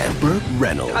Shepard, and Burt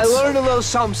Reynolds. I learned a little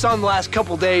something the last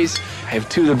couple days. I have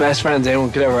two of the best friends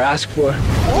anyone could ever ask for.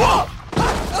 Whoa!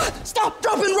 Stop,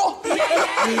 drop, and roll!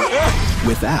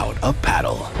 Without a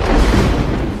paddle.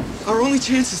 Our only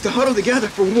chance is to huddle together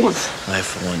for once. I,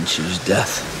 for one, choose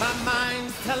death. My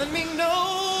mind's telling me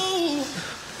no,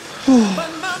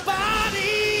 but my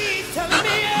body's telling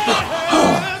me yes.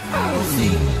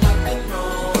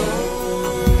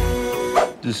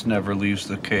 This never leaves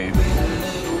the cave.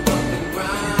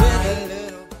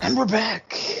 And we're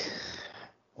back.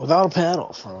 Without a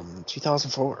Paddle from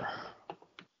 2004.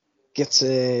 Gets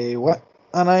a what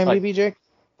on IMDb, Jake?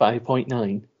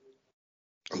 5.9.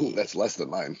 Ooh, that's less than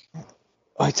mine.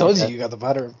 I told you got the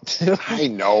better. I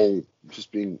know. I'm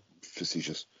just being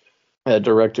facetious.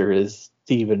 Director is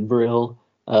Stephen Brill.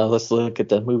 Let's look at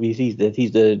the movies he did. He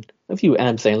did a few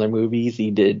Adam Sandler movies.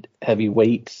 He did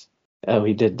Heavyweights.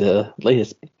 He did the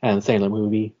latest Adam Sandler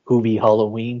movie, Hoovie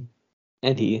Halloween.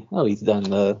 And he's done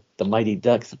the Mighty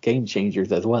Ducks Game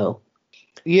Changers as well.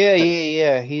 Yeah.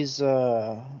 He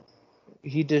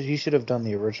should have done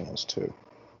the originals too.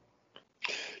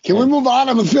 Can we move on?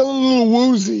 I'm feeling a little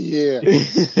woozy here.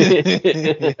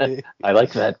 I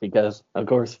like that because, of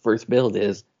course, first build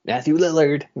is Matthew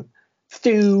Lillard,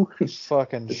 Stu,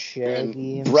 fucking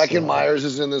Shaggy. And Breckin Myers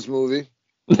is in this movie.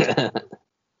 Wait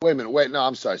a minute. No,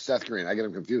 I'm sorry. Seth Green. I get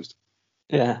him confused.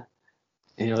 Yeah.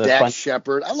 Dax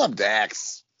Shepard. I love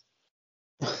Dax.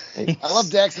 I love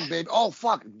Dax and Baby. Oh,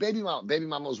 fuck. Baby Mama. Baby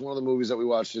Mama was one of the movies that we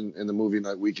watched in the movie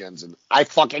night weekends, and I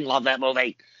fucking love that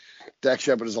movie. Dax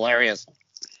Shepard is hilarious.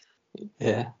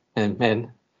 Yeah, and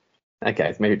man, that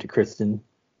guy's married to Kristen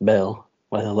Bell.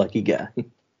 What a lucky guy.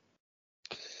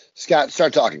 Scott,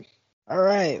 start talking. All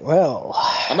right. Well,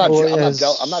 I'm not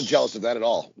jealous of that at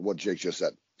all. What Jake just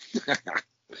said.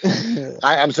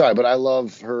 I'm sorry, but I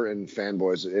love her in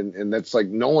Fanboys, and that's like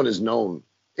no one is known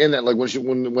in that. Like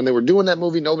when they were doing that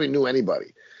movie, nobody knew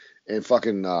anybody. And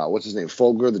fucking what's his name,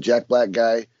 Folger, the Jack Black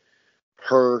guy.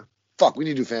 Her. Fuck, we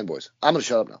need to do Fanboys. I'm gonna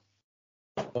shut up now.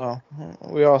 Well,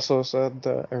 we also said,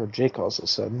 or Jake also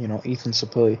said, Ethan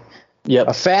Suplee. Yep.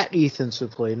 A fat Ethan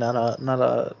Suplee, not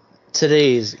a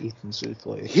today's Ethan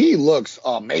Suplee. He looks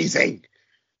amazing.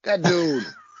 That dude.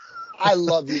 I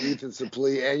love you, Ethan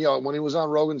Suplee. And when he was on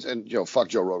Rogan's, and fuck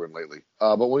Joe Rogan lately.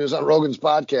 But when he was on Rogan's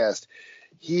podcast,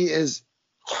 he is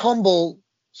humble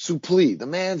Suplee. The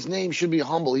man's name should be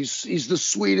humble. He's the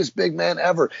sweetest big man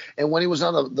ever. And when he was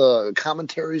on the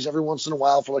commentaries every once in a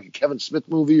while for like a Kevin Smith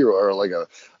movie or like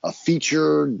a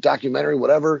feature documentary,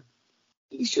 whatever,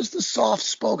 he's just a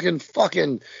soft-spoken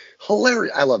fucking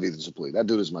hilarious. I love Ethan Suplee. That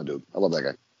dude is my dude. I love that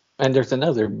guy. And there's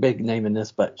another big name in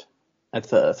this, but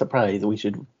that's a surprise we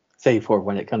should save for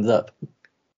when it comes up.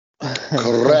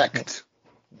 Correct.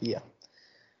 Yeah.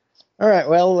 All right,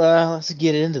 well, let's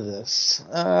get into this.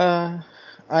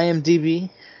 IMDb,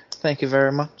 thank you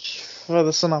very much. for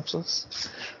the synopsis.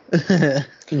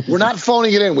 We're not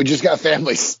phoning it in. We just got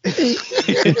families.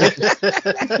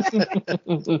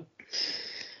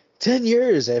 10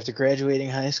 years after graduating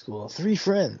high school, 3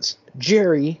 friends,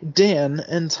 Jerry, Dan,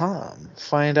 and Tom,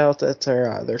 find out that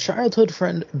their childhood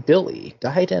friend Billy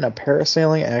died in a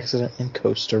parasailing accident in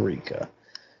Costa Rica.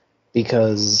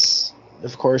 Because,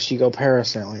 of course, you go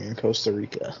parasailing in Costa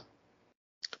Rica.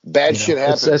 Bad shit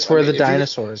happens. That's where the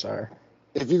dinosaurs are.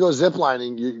 If you go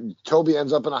ziplining, Toby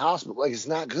ends up in a hospital. Like, it's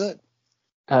not good.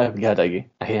 God,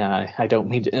 I don't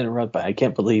mean to interrupt, but I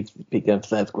can't believe, speaking of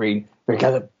Seth Green, we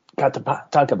got to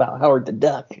talk about Howard the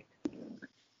Duck.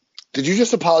 Did you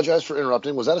just apologize for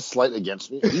interrupting? Was that a slight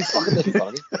against me? Are you fucking making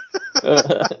fun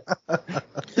of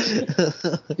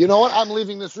me? You know what? I'm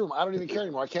leaving this room. I don't even care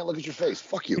anymore. I can't look at your face.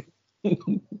 Fuck you.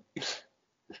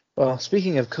 Well,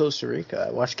 speaking of Costa Rica,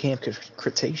 I watched Camp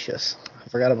Cretaceous. I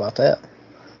forgot about that.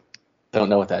 Don't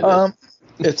know what that is.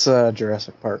 It's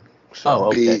Jurassic Park. So.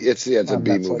 Okay. It's a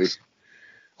B Netflix. movie.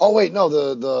 Oh wait, no,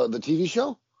 the TV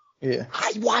show? Yeah.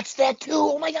 I watched that too.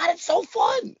 Oh my god, it's so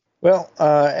fun. Well,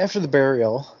 after the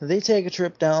burial, they take a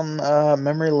trip down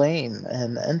memory lane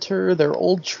and enter their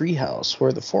old treehouse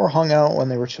where the 4 hung out when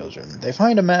they were children. They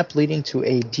find a map leading to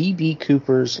a D.B.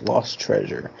 Cooper's lost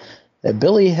treasure that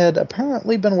Billy had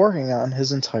apparently been working on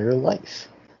his entire life.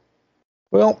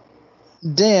 Well,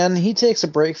 Dan, he takes a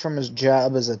break from his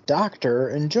job as a doctor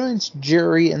and joins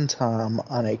Jerry and Tom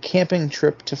on a camping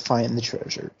trip to find the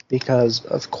treasure. Because,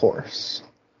 of course.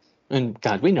 And,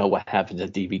 God, we know what happened to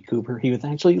D.B. Cooper. He was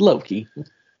actually Loki.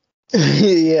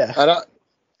 Yeah.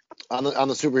 On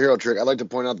the superhero trick, I'd like to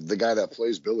point out that the guy that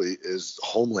plays Billy is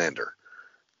Homelander.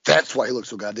 That's why he looks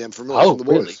so goddamn familiar from The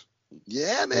Boys. Really?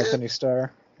 Yeah, man. Anthony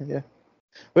Starr. Yeah.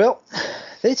 Well,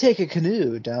 they take a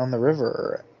canoe down the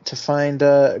river to find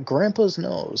Grandpa's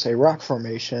Nose, a rock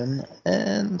formation,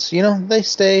 and, they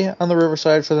stay on the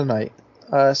riverside for the night.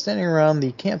 Standing around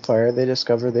the campfire, they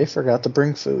discover they forgot to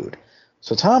bring food.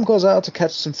 So Tom goes out to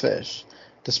catch some fish.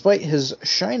 Despite his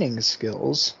shining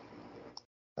skills...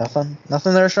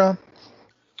 Nothing there, Sean?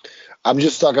 I'm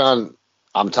just stuck on,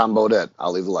 I'm Tom Bodette.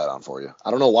 I'll leave the light on for you. I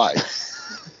don't know why.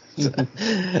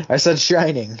 I said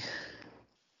shining.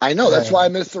 I know, that's why I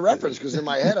missed the reference, because in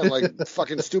my head I'm like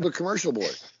fucking stupid commercial boy.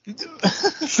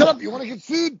 Shut up, you want to get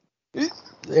food?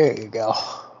 There you go.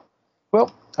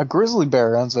 Well, a grizzly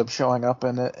bear ends up showing up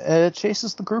and it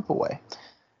chases the group away.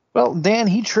 Well, Dan,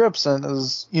 he trips and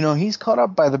is, he's caught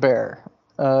up by the bear.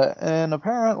 And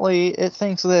apparently it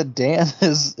thinks that Dan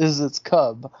is its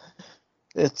cub.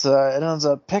 It ends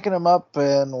up picking him up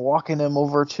and walking him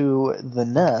over to the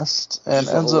nest and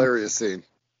ends up hilarious scene.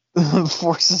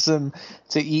 forces him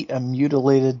to eat a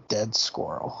mutilated dead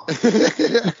squirrel.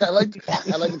 I like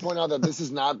to point out that this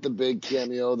is not the big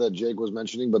cameo that Jake was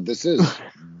mentioning, but this is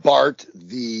Bart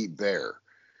the Bear.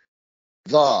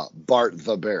 The Bart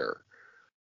the Bear.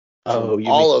 Oh,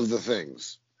 all of the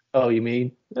things. Oh, you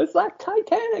mean it's like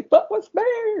Titanic but with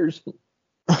bears?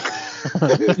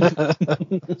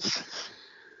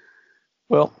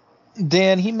 Well,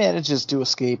 Dan, he manages to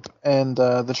escape, and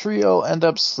the trio end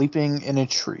up sleeping in a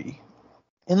tree.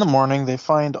 In the morning, they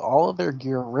find all of their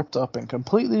gear ripped up and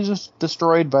completely just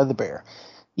destroyed by the bear.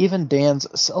 Even Dan's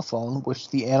cell phone, which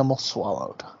the animal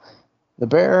swallowed. The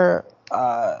bear,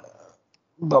 the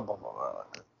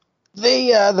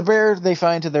bear, they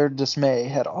find to their dismay,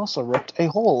 had also ripped a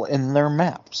hole in their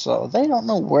map, so they don't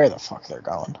know where the fuck they're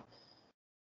going.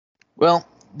 Well,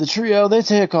 the trio, they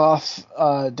take off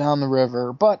down the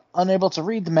river, but unable to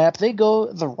read the map, they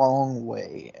go the wrong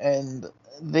way, and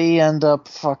they end up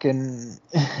fucking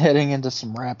heading into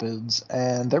some rapids,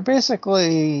 and they're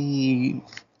basically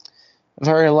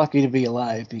very lucky to be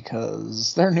alive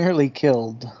because they're nearly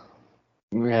killed.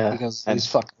 Yeah. Because these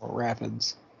fucking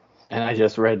rapids. And I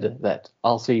just read that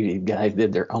all 3 of these guys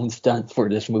did their own stunts for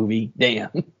this movie.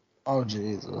 Damn. Oh,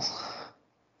 Jesus.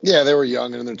 Yeah, they were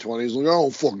young and in their 20s. Like, oh,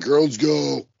 fuck, girls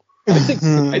go.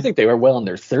 I think they were well in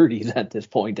their 30s at this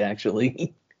point,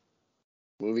 actually.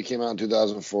 Movie came out in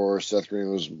 2004. Seth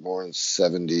Green was born in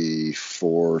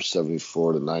 74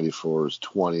 to 94 is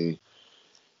 20.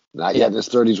 Not yet in his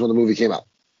 30s when the movie came out.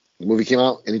 The movie came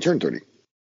out and he turned 30.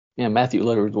 Yeah, Matthew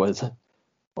Lillard was,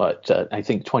 I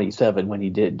think 27 when he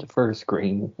did the first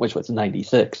Scream, which was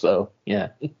 96, so, yeah.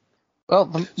 Well,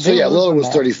 Lillard was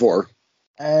 34.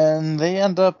 And they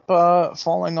end up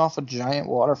falling off a giant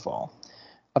waterfall.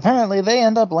 Apparently, they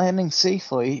end up landing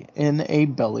safely in a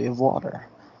belly of water.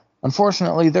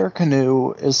 Unfortunately, their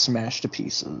canoe is smashed to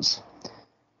pieces.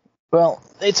 Well,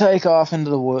 they take off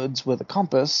into the woods with a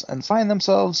compass and find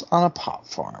themselves on a pot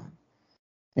farm.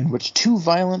 in which two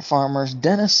violent farmers,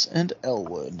 Dennis and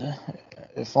Elwood,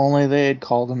 if only they had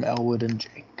called him Elwood and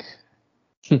Jake.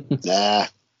 Nah.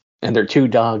 And their two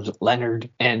dogs, Leonard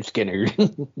and Skinner.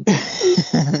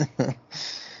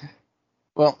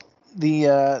 Well,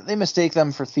 they mistake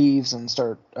them for thieves and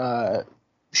start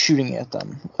shooting at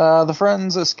them. The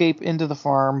friends escape into the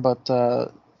farm, but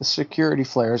the security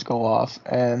flares go off,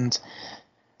 and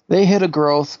they hit a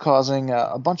growth, causing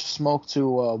a bunch of smoke to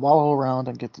wallow around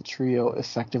and get the trio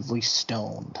effectively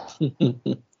stoned.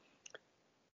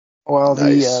 While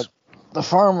Nice. the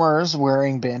farmers,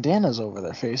 wearing bandanas over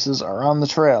their faces, are on the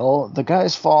trail, the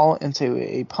guys fall into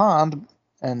a pond,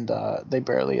 and they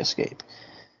barely escape.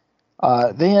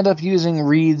 They end up using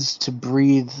reeds to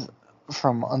breathe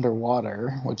from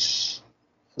underwater, which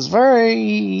is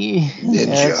very...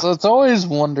 Ninja. It's always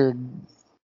wondered...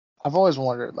 I've always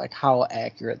wondered, like, how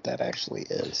accurate that actually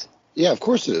is. Yeah, of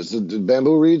course it is. The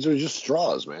bamboo reeds are just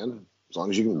straws, man. As long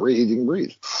as you can breathe, you can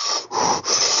breathe.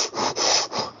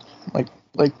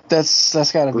 Like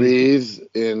that's gotta breathe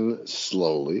in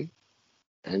slowly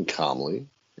and calmly,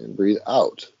 and breathe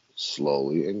out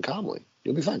slowly and calmly.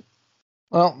 You'll be fine.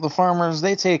 Well, the farmers,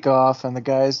 they take off, and the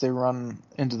guys, they run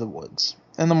into the woods.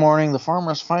 In the morning, the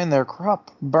farmers find their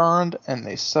crop burned, and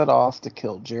they set off to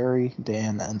kill Jerry,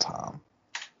 Dan, and Tom.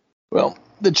 Well,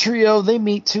 the trio, they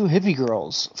meet two hippie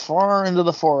girls far into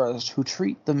the forest who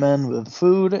treat the men with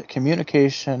food,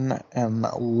 communication, and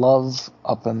love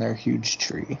up in their huge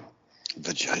tree.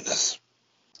 Vaginas.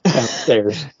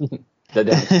 Downstairs. The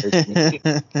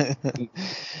downstairs.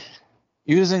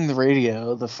 Using the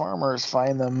radio, the farmers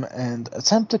find them and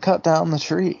attempt to cut down the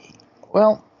tree.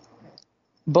 Well,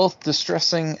 both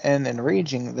distressing and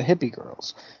enraging the hippie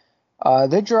girls.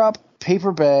 They drop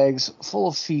paper bags full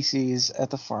of feces at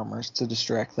the farmers to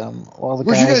distract them, while the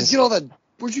Where'd guys... you guys get all that?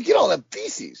 Where'd you get all that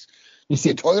feces? You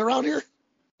see a toilet around here?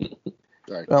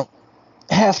 Sorry. Well,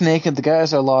 half naked, the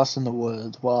guys are lost in the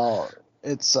woods while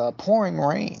it's pouring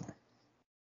rain.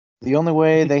 The only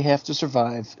way they have to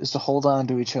survive is to hold on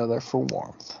to each other for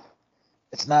warmth.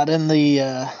 It's not in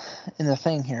the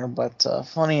thing here, but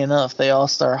funny enough, they all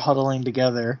start huddling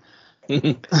together.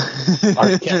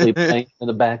 Art Kelly playing in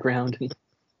the background.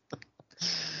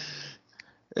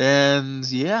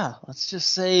 And yeah, let's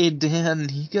just say Dan,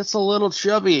 he gets a little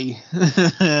chubby.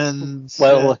 And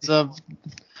well,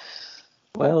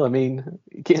 I mean,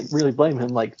 you can't really blame him.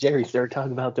 Like, Jerry started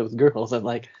talking about those girls, and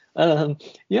like,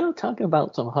 talking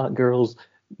about some hot girls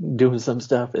doing some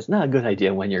stuff, it's not a good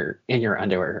idea when you're in your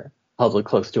underwear, huddled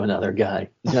close to another guy.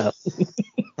 No.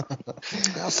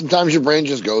 Well, sometimes your brain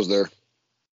just goes there.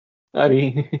 I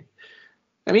mean,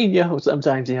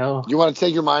 sometimes, You want to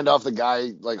take your mind off the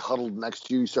guy, like, huddled next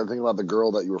to you, you start thinking about the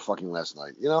girl that you were fucking last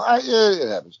night. It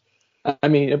happens. I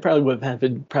mean, it probably would have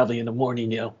happened probably in the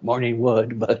morning, morning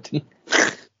wood, but...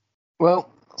 Well,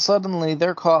 suddenly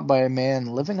they're caught by a man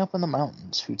living up in the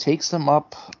mountains who takes them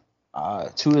up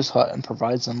to his hut and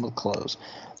provides them with clothes.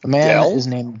 The man is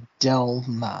named Del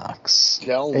Knox,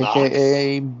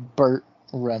 a.k.a. Burt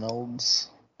Reynolds.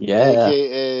 Yeah.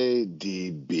 A.k.a.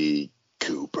 D.B.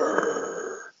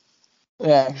 Cooper.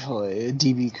 Actually,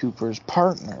 D.B. Cooper's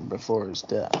partner before his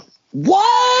death.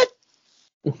 What?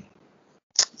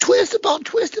 Twist upon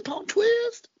twist upon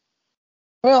twist.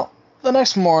 Well, the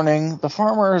next morning, the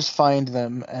farmers find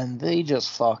them, and they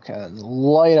just fucking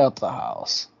light up the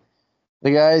house.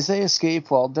 The guys, they escape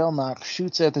while Del Knox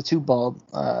shoots at the two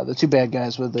bad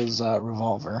guys with his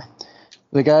revolver.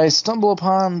 The guys stumble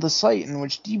upon the site in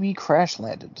which DB crash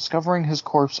landed, discovering his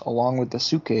corpse along with the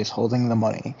suitcase holding the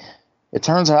money. It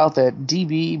turns out that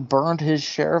DB burned his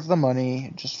share of the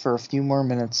money just for a few more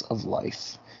minutes of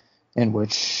life, in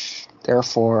which,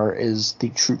 therefore, is the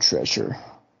true treasure,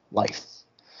 life.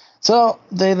 So,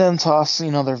 they then toss,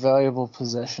 their valuable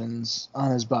possessions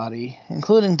on his body,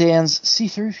 including Dan's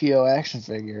C-3PO action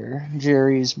figure,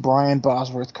 Jerry's Brian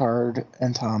Bosworth card,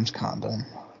 and Tom's condom.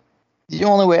 The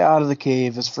only way out of the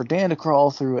cave is for Dan to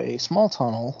crawl through a small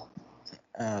tunnel.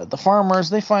 The farmers,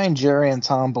 they find Jerry and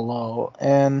Tom below,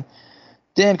 and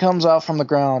Dan comes out from the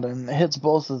ground and hits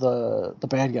both of the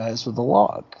bad guys with a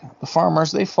log. The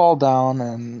farmers, they fall down,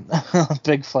 and a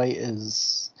big fight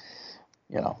is,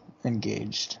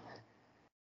 engaged.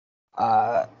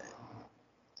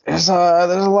 There's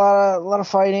a lot of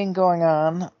fighting going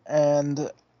on,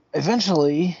 and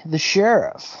eventually the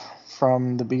sheriff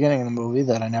from the beginning of the movie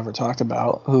that I never talked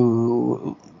about,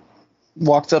 who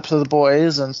walked up to the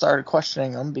boys and started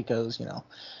questioning them because,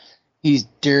 he's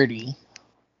dirty.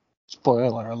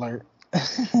 Spoiler alert.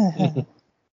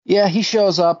 Yeah, he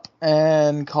shows up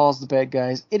and calls the bad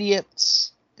guys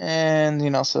idiots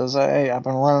and says, "Hey, I've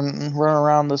been running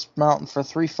around this mountain for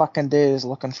 3 fucking days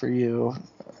looking for you,"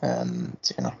 and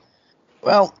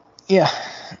well, yeah,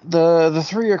 the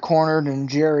three are cornered, and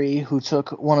Jerry, who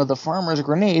took one of the farmer's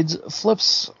grenades,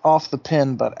 flips off the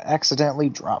pin but accidentally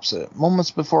drops it.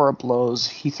 Moments before it blows,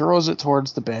 he throws it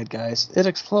towards the bad guys. It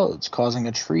explodes, causing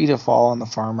a tree to fall on the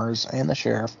farmers and the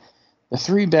sheriff. The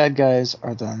 3 bad guys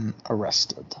are then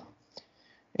arrested.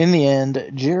 In the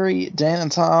end, Jerry, Dan,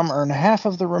 and Tom earn half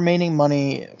of the remaining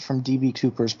money from D.B.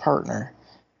 Cooper's partner.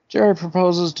 Jerry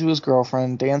proposes to his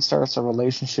girlfriend, Dan starts a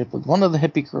relationship with one of the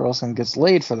hippie girls and gets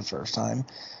laid for the first time,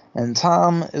 and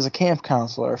Tom is a camp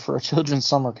counselor for a children's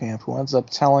summer camp who ends up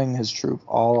telling his troop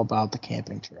all about the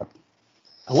camping trip.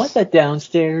 I want that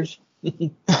downstairs.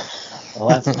 The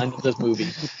last line of this movie.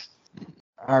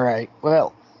 All right,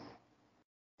 well,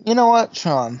 you know what,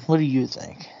 Sean? What do you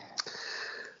think?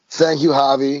 Thank you,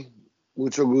 Javi.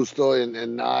 Mucho gusto,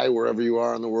 and I, wherever you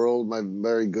are in the world, my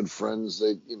very good friends.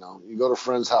 They, you go to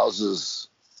friends' houses,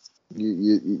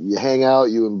 you hang out,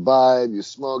 you imbibe, you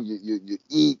smoke, you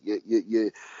eat,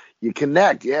 you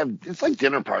connect. It's like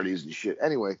dinner parties and shit.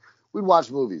 Anyway, we'd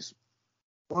watch movies.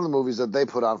 One of the movies that they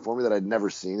put on for me that I'd never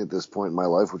seen at this point in my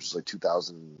life, which was like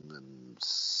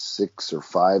 2006 or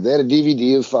 5. They had a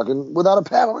DVD of fucking Without a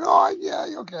Paddle. I'm like, oh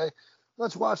yeah, okay,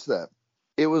 let's watch that.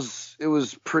 It was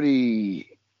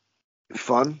pretty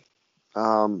fun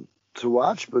to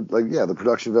watch, but the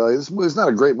production value. This movie is not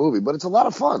a great movie, but it's a lot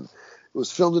of fun. It was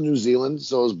filmed in New Zealand,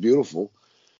 so it was beautiful.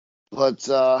 But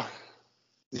I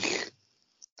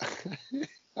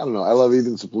don't know. I love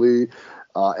Ethan Suplee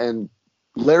and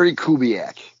Larry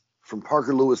Kubiak from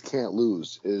Parker Lewis Can't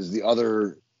Lose is the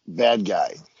other bad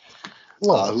guy.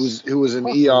 Who was in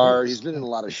ER. He's been in a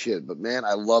lot of shit, but man,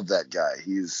 I love that guy.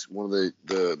 He's one of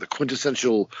the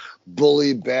quintessential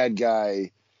bully bad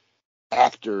guy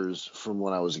actors from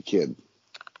when I was a kid.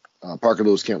 Parker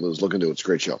Lewis Can't Lose. Look into it. It's a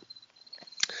great show.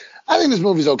 I think this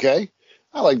movie's okay.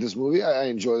 I like this movie. I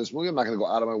enjoy this movie. I'm not going to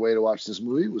go out of my way to watch this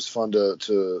movie. It was fun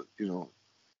to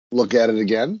look at it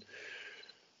again.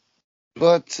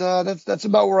 But that's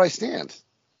about where I stand.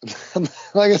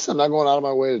 Like I said, I'm not going out of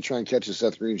my way to try and catch a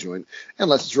Seth Green joint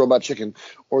unless it's Robot Chicken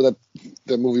or that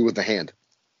movie with the hand.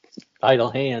 Idle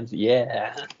Hands,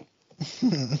 yeah.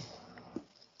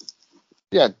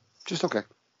 Yeah, just okay.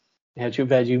 Yeah, too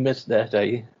bad you missed that.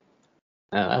 That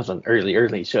was an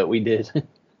early show we did.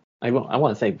 I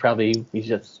want to say probably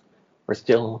we're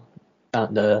still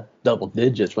out the double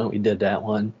digits when we did that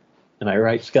one. Am I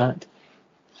right, Scott?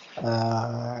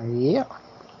 Yeah.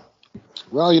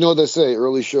 Well, you know what they say,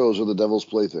 early shows are the devil's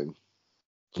plaything.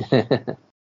 All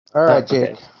right,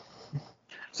 Jake. Okay.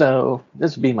 So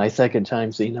this would be my second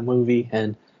time seeing a movie,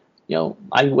 and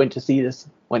I went to see this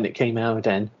when it came out,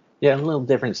 and a little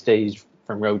different stage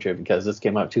from Road Trip because this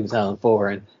came out 2004,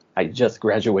 and I just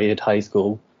graduated high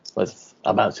school, was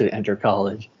about to enter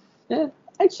college. Yeah,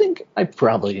 I think I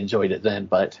probably enjoyed it then,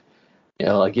 but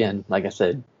again, like I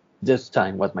said, this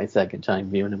time was my second time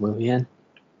viewing a movie, and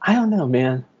I don't know,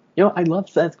 man. I love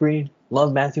Seth Green,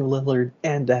 love Matthew Lillard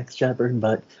and Dax Shepard,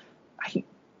 but I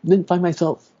didn't find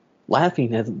myself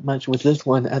laughing as much with this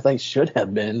one as I should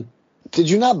have been. Did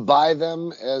you not buy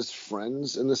them as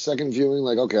friends in the second viewing?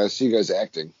 Like, okay, I see you guys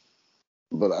acting,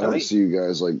 but I don't see you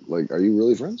guys like. Are you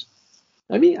really friends?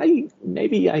 I mean,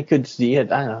 maybe I could see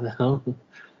it. I don't know,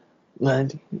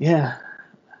 but yeah.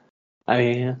 I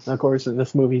mean, of course, in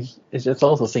this movie, it just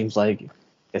also seems like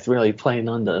it's really playing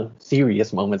on the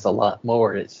serious moments a lot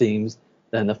more, it seems,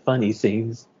 than the funny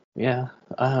scenes. Yeah,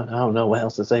 I don't know what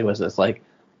else to say with this. Like,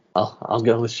 I'll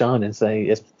go with Sean and say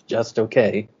it's just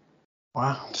okay.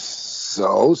 Wow.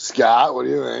 So, Scott, what do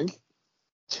you think?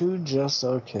 2 just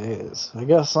okays. I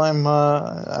guess I'm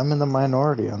in the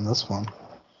minority on this one.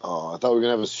 Oh, I thought we were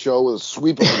gonna have a show with a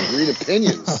sweep of agreed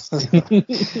opinions.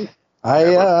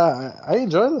 I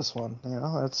enjoy this one.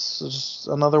 It's just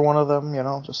another one of them.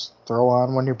 Just throw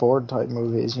on when you're bored type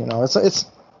movies. It's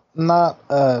not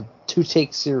a to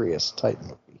take serious type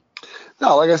movie.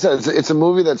 No, like I said, it's a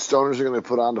movie that stoners are going to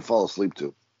put on to fall asleep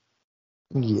to.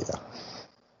 Yeah.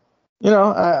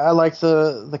 I like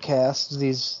the cast.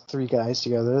 These 3 guys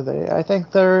together. I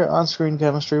think their on-screen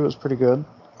chemistry was pretty good.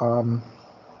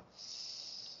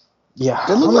 Yeah.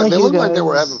 They looked like they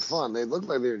were having fun. They looked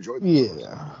like they enjoyed it.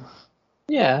 Yeah.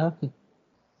 Yeah.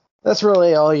 That's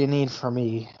really all you need for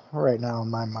me right now in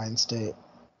my mind state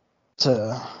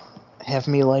to have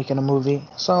me liking a movie.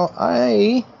 So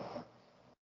I'm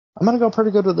going to go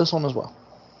pretty good with this one as well.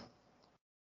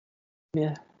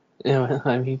 Yeah.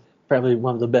 I mean, probably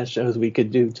one of the best shows we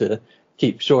could do to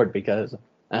keep short because,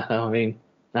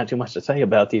 not too much to say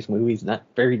about these movies, not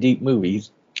very deep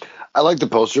movies. I like the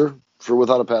poster. for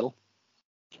Without a Paddle?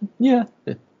 Yeah.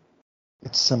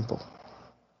 It's simple.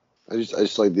 I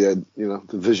just like the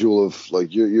the visual of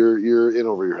like you're in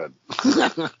over your head.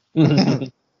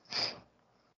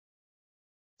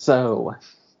 So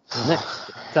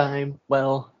next time,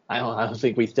 well, I don't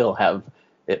think we still have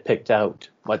it picked out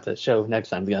what the show next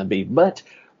time's gonna be, but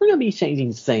we're gonna be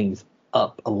changing things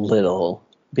up a little,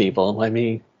 people. I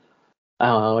mean, I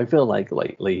don't know. I feel like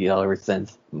lately, ever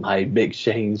since my big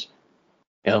change,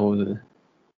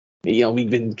 we've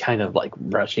been kind of like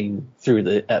rushing through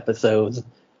the episodes.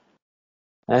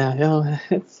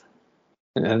 It's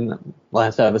and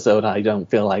last episode, I don't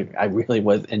feel like I really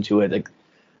was into it.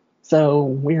 So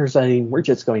we're saying we're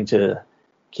just going to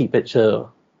keep it to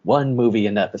one movie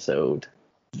an episode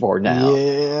for now.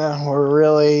 Yeah, we're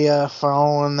really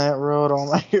following that road all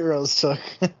my heroes took.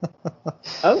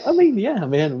 I mean, yeah,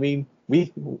 man. I mean,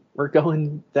 we're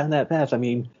going down that path. I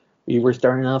mean, we were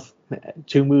starting off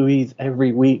 2 movies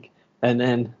every week, and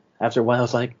then after a while,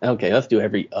 it's like, okay, let's do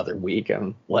every other week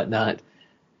and whatnot.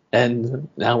 And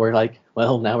now we're like,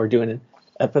 well, now we're doing an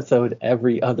episode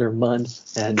every other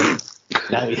month, and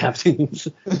now we have to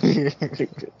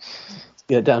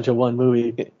get down to one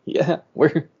movie. Yeah,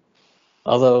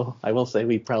 although I will say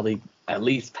we probably at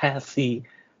least passed the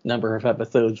number of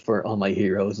episodes for All My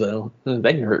Heroes, though.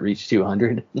 They never reached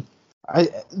 200.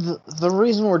 The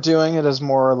reason we're doing it is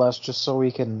more or less just so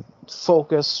we can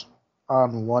focus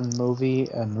on one movie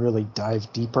and really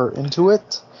dive deeper into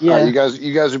it. Yeah, you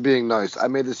guys are being nice. I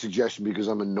made the suggestion because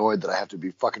I'm annoyed that I have to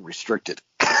be fucking restricted.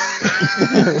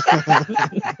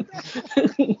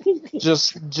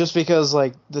 just because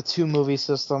like the 2 movie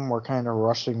system, we're kind of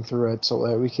rushing through it so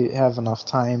that we could have enough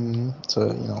time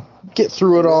to get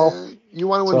through it all. You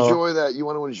want to enjoy that. You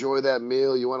want to enjoy that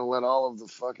meal. You want to let all of the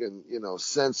fucking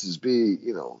senses be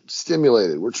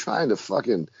stimulated. We're trying to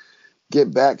fucking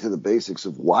get back to the basics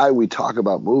of why we talk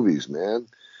about movies, man.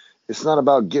 It's not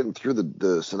about getting through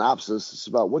the synopsis. It's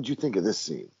about what do you think of this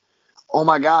scene? Oh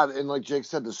my God. And like Jake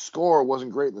said, the score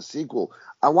wasn't great in the sequel.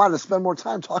 I wanted to spend more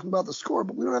time talking about the score,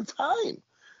 but we don't have time.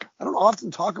 I don't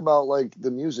often talk about like the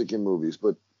music in movies,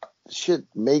 but shit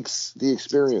makes the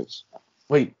experience.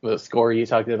 Wait, the score, are you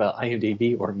talking about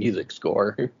IMDb or music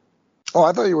score? Oh,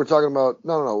 I thought you were talking about,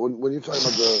 no. When you're talking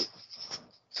about the,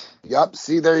 yep,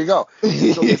 see, there you go. So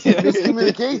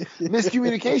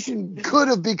miscommunication could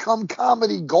have become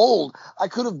comedy gold. I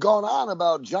could have gone on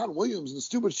about John Williams and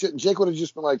stupid shit, and Jake would have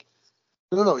just been like,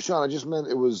 no, Sean, I just meant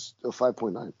it was a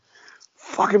 5.9.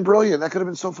 Fucking brilliant. That could have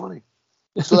been so funny.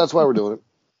 So that's why we're doing it.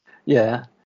 Yeah.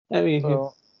 I mean,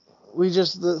 so we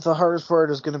just, the hardest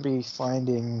part is going to be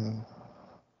finding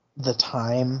the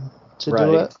time to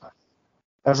do it.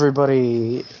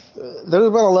 Everybody, there's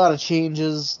been a lot of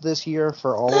changes this year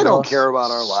for all of us. They don't care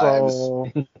about our lives.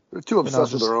 They're too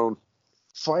obsessed with their own.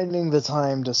 Finding the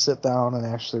time to sit down and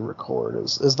actually record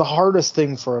is the hardest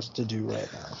thing for us to do right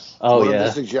now. One of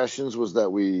the suggestions was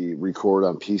that we record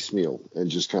on piecemeal and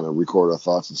just kind of record our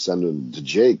thoughts and send them to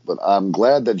Jake. But I'm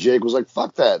glad that Jake was like,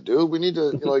 fuck that, dude. We need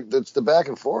to, it's the back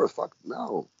and forth. Fuck,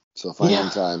 no. So finding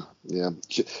time. Yeah.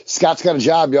 Scott's got a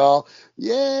job, y'all.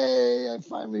 Yay. I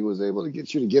finally was able to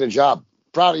get you to get a job.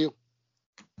 Proud of you.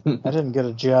 I didn't get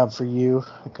a job for you.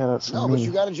 I got it for me. No, but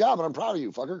you got a job, and I'm proud of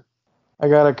you, fucker. I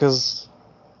got it because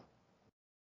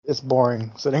it's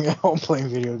boring sitting at home playing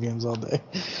video games all day.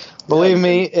 Believe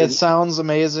me, it sounds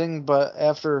amazing, but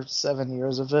after 7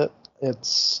 years of it,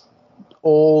 it's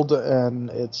old and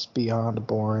it's beyond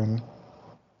boring.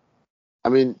 I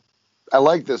mean, I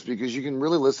like this because you can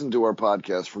really listen to our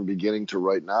podcast from beginning to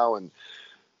right now and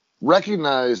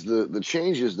recognize the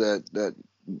changes that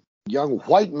young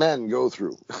white men go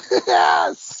through.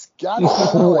 Yes,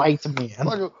 white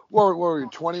man. What were you,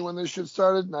 20 when this shit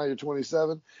started? Now you're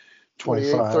 27,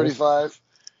 28, 25. 35.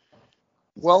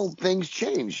 Well, things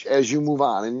change as you move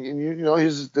on. And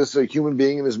he's this a human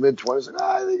being in his mid-20s. Like,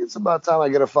 I think it's about time I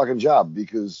get a fucking job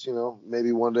because,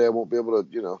 maybe one day I won't be able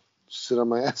to, sit on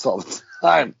my ass all the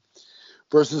time.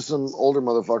 Versus some older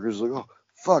motherfuckers like, oh,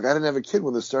 fuck, I didn't have a kid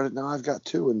when this started. Now I've got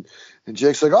 2. And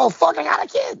Jake's like, oh, fuck, I got a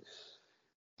kid.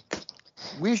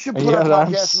 We should put our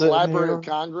podcast in the Library of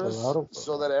Congress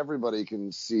so that everybody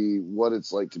can see what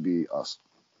it's like to be us.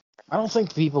 I don't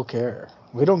think people care.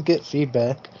 We don't get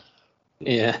feedback.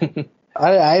 Yeah.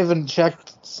 I haven't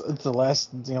checked the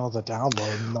last, the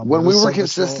download numbers. When we were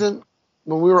consistent,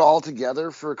 when we were all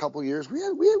together for a couple of years, we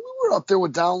were up there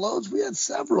with downloads. We had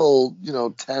several,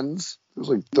 10s. It was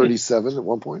like 37 at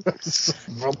one point.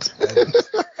 Several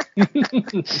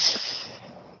 10s.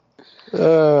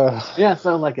 Yeah,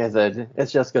 so like I said,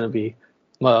 it's just going to be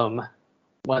one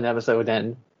episode,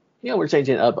 and we're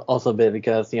changing it up also a bit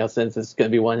because since it's going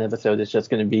to be one episode, it's just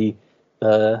going to be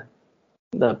the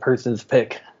person's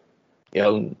pick.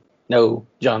 No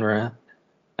genre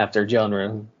after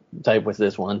genre type with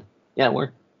this one. Yeah,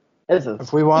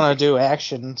 if we want to do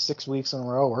action 6 weeks in a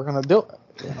row, we're gonna do it.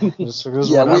 Just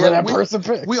Yeah, whatever that person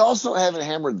picks. we also haven't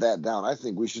hammered that down. I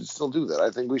think we should still do that. I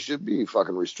think we should be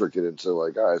fucking restricted into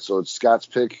like, all right, so it's Scott's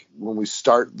pick when we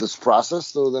start this process.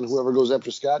 So then whoever goes after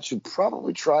Scott should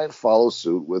probably try and follow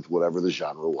suit with whatever the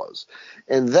genre was.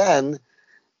 And then,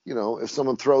 if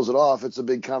someone throws it off, it's a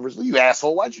big conversation. You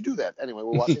asshole, why'd you do that? Anyway,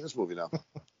 we're watching this movie now.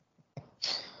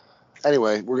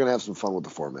 Anyway, we're going to have some fun with the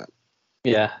format.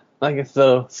 Yeah.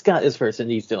 So Scott is first, and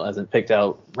he still hasn't picked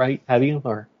out, right? Have you?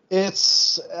 Or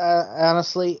It's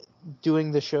honestly,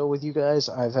 doing the show with you guys,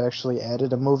 I've actually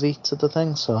added a movie to the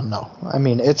thing, so no. I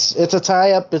mean, it's a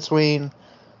tie-up between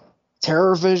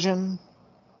Terror Vision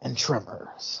and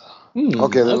Tremors.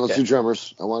 Okay, then let's do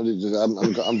Tremors.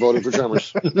 I'm voting for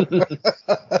Tremors. I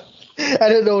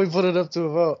didn't know we put it up to a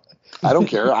vote. I don't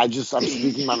care. I'm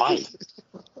speaking my mind.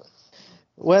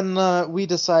 When we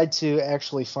decide to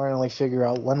actually finally figure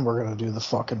out when we're going to do the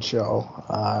fucking show,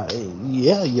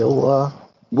 you'll...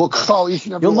 We'll call each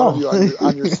and every one of you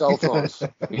on your cell phones.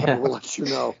 Yeah. We'll let you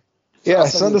know. Yeah,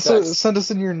 send us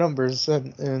in your numbers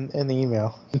and the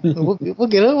email. We'll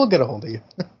get a hold of you.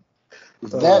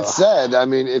 That said, I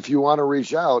mean, if you want to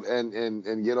reach out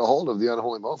and get a hold of the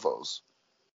Unholy Mofos,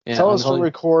 tell us to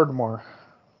record more.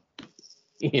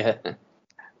 Yeah.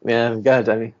 Yeah, God,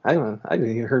 I mean, I haven't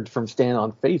even heard from Stan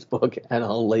on Facebook at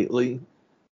all lately.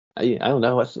 I don't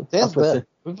know what's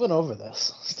We've been over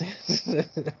this.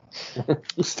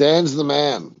 Stan's the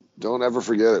man. Don't ever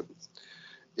forget it.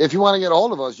 If you want to get a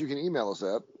hold of us, you can email us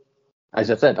at. I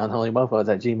just said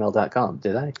unholymofos@gmail.com.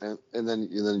 Did I? And then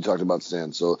you talked about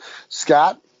Stan. So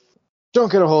Scott,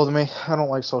 don't get a hold of me. I don't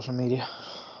like social media.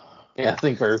 Yeah, I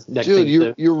think we're next.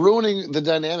 Dude, you're ruining the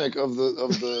dynamic of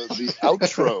the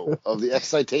outro of the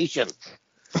excitation.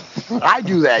 I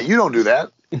do that. You don't do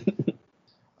that.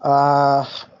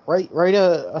 Write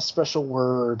a special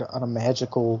word on a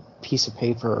magical piece of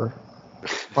paper.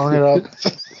 Burn it up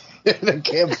in a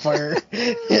campfire,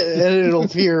 and it'll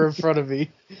appear in front of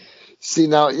me. See,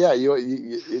 now, yeah,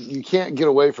 you can't get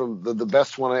away from the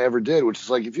best one I ever did, which is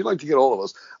like, if you'd like to get a hold of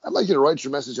us, I'd like you to write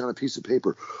your message on a piece of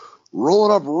paper, roll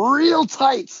it up real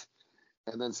tight,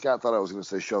 and then Scott thought I was going to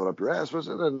say shove it up your ass,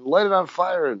 and then light it on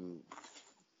fire and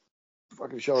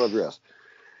fucking shove it up your ass.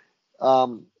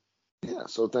 Yeah,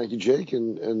 so thank you, Jake,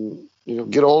 and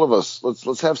get a hold of us.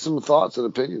 Let's have some thoughts and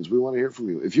opinions. We want to hear from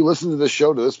you. If you listen to this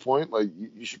show to this point, like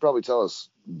you should probably tell us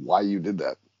why you did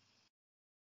that.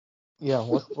 Yeah,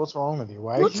 what's wrong with you?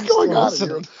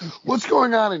 What's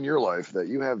going on in your life that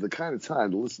you have the kind of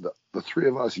time to listen to the three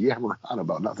of us yammer on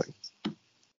about nothing?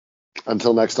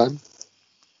 Until next time.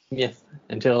 Yes.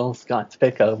 Until Scott's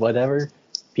pick of whatever.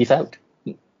 Peace out.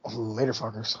 Later,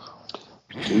 fuckers.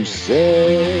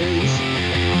 Deuces.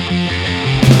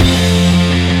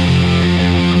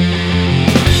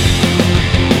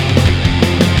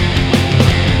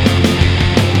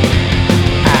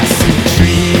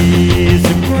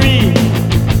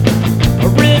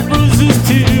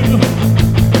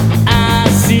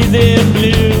 Them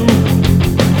blue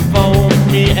for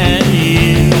me and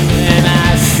you, and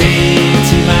I say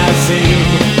to myself,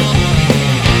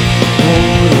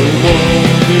 what a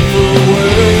wonderful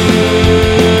world.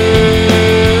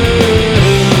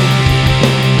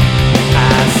 I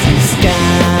see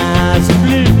skies of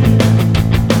blue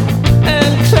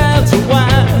and clouds of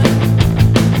white,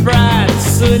 bright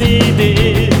sunny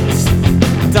days,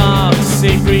 dark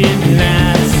sacred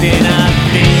nights, and I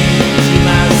think to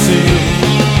myself,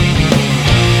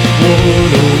 what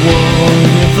a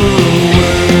wonderful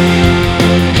world.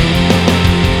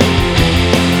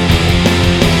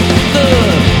 The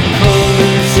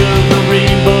colors of the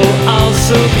rainbow are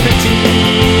so pretty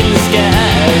in the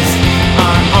skies,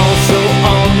 are also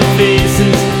on the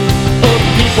faces of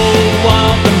people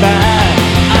walking by.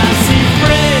 I see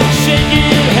friends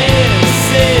shaking hands,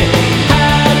 say,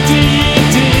 how do you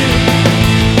do?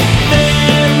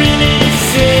 They're really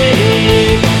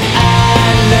saying, I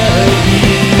love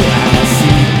you.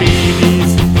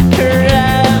 Babies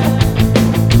cry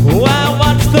while I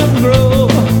watch them grow.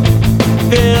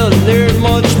 They'll learn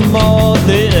much more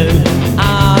than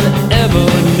I'll ever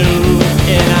know.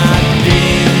 And I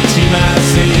think to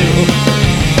myself,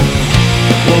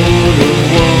 what a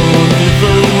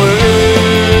wonderful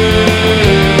world.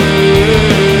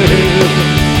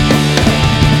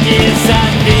 Yes, I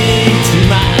think to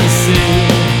myself,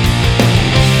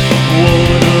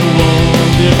 what a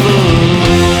wonderful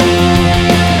world.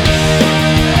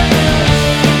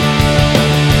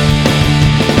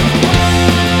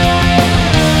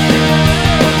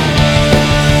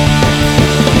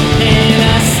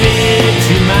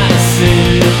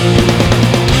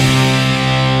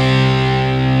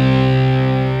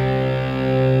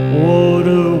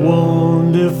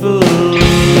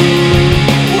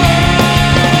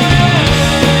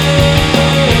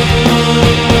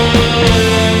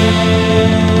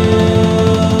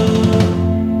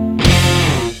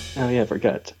 yeah, I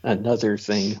forgot. Another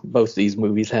thing both these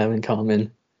movies have in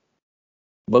common.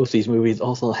 Both these movies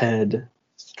also had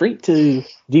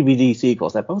straight-to-DVD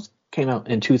sequels that both came out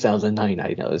in 2009,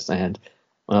 I noticed. And,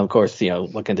 well, of course,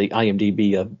 looking at the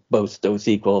IMDb of both those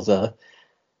sequels,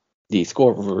 the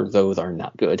score for those are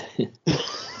not good.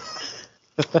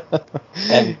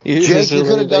 And Jake, you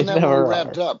could have done that when we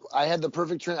wrapped up. I had the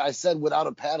perfect I said without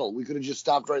a paddle. We could have just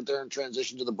stopped right there and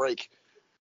transitioned to the break.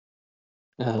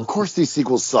 Of course these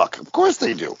sequels suck. Of course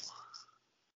they do.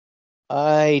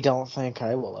 I don't think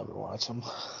I will ever watch them.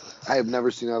 I have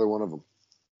never seen either one of them.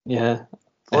 Yeah.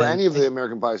 Or any of the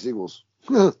American Pie sequels.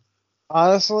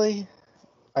 Honestly,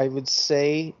 I would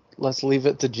say let's leave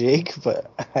it to Jake,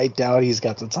 but I doubt he's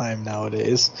got the time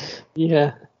nowadays.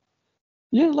 Yeah.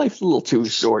 Yeah, life's a little too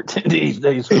short these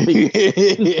days for me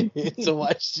to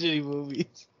watch shitty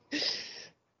movies.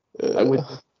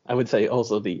 I would say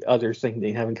also the other thing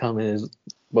they have in common is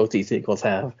both these sequels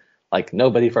have like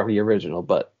nobody from the original,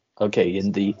 but okay,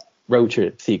 in the Road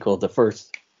Trip sequel, the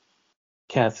first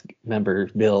cast member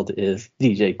build is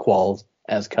DJ Qualls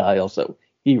as Kyle, so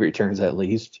he returns at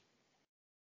least.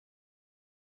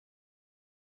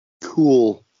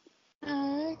 Cool.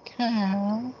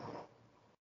 Okay.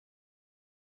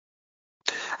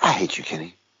 I hate you,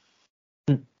 Kenny.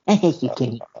 I hate you,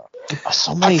 Kenny.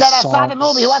 So many I said I saw songs. the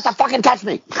movie. Who wants to fucking touch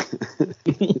me?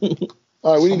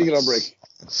 All right, we need to get on break.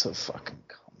 So fucking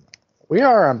cool. We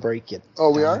are on break yet.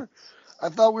 Oh, we are? I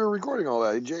thought we were recording all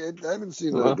that. I haven't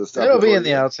seen the stuff. It'll be in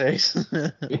the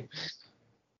outtakes.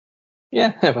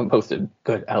 Yeah, I haven't posted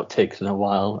good outtakes in a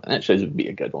while. That should be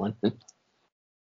a good one.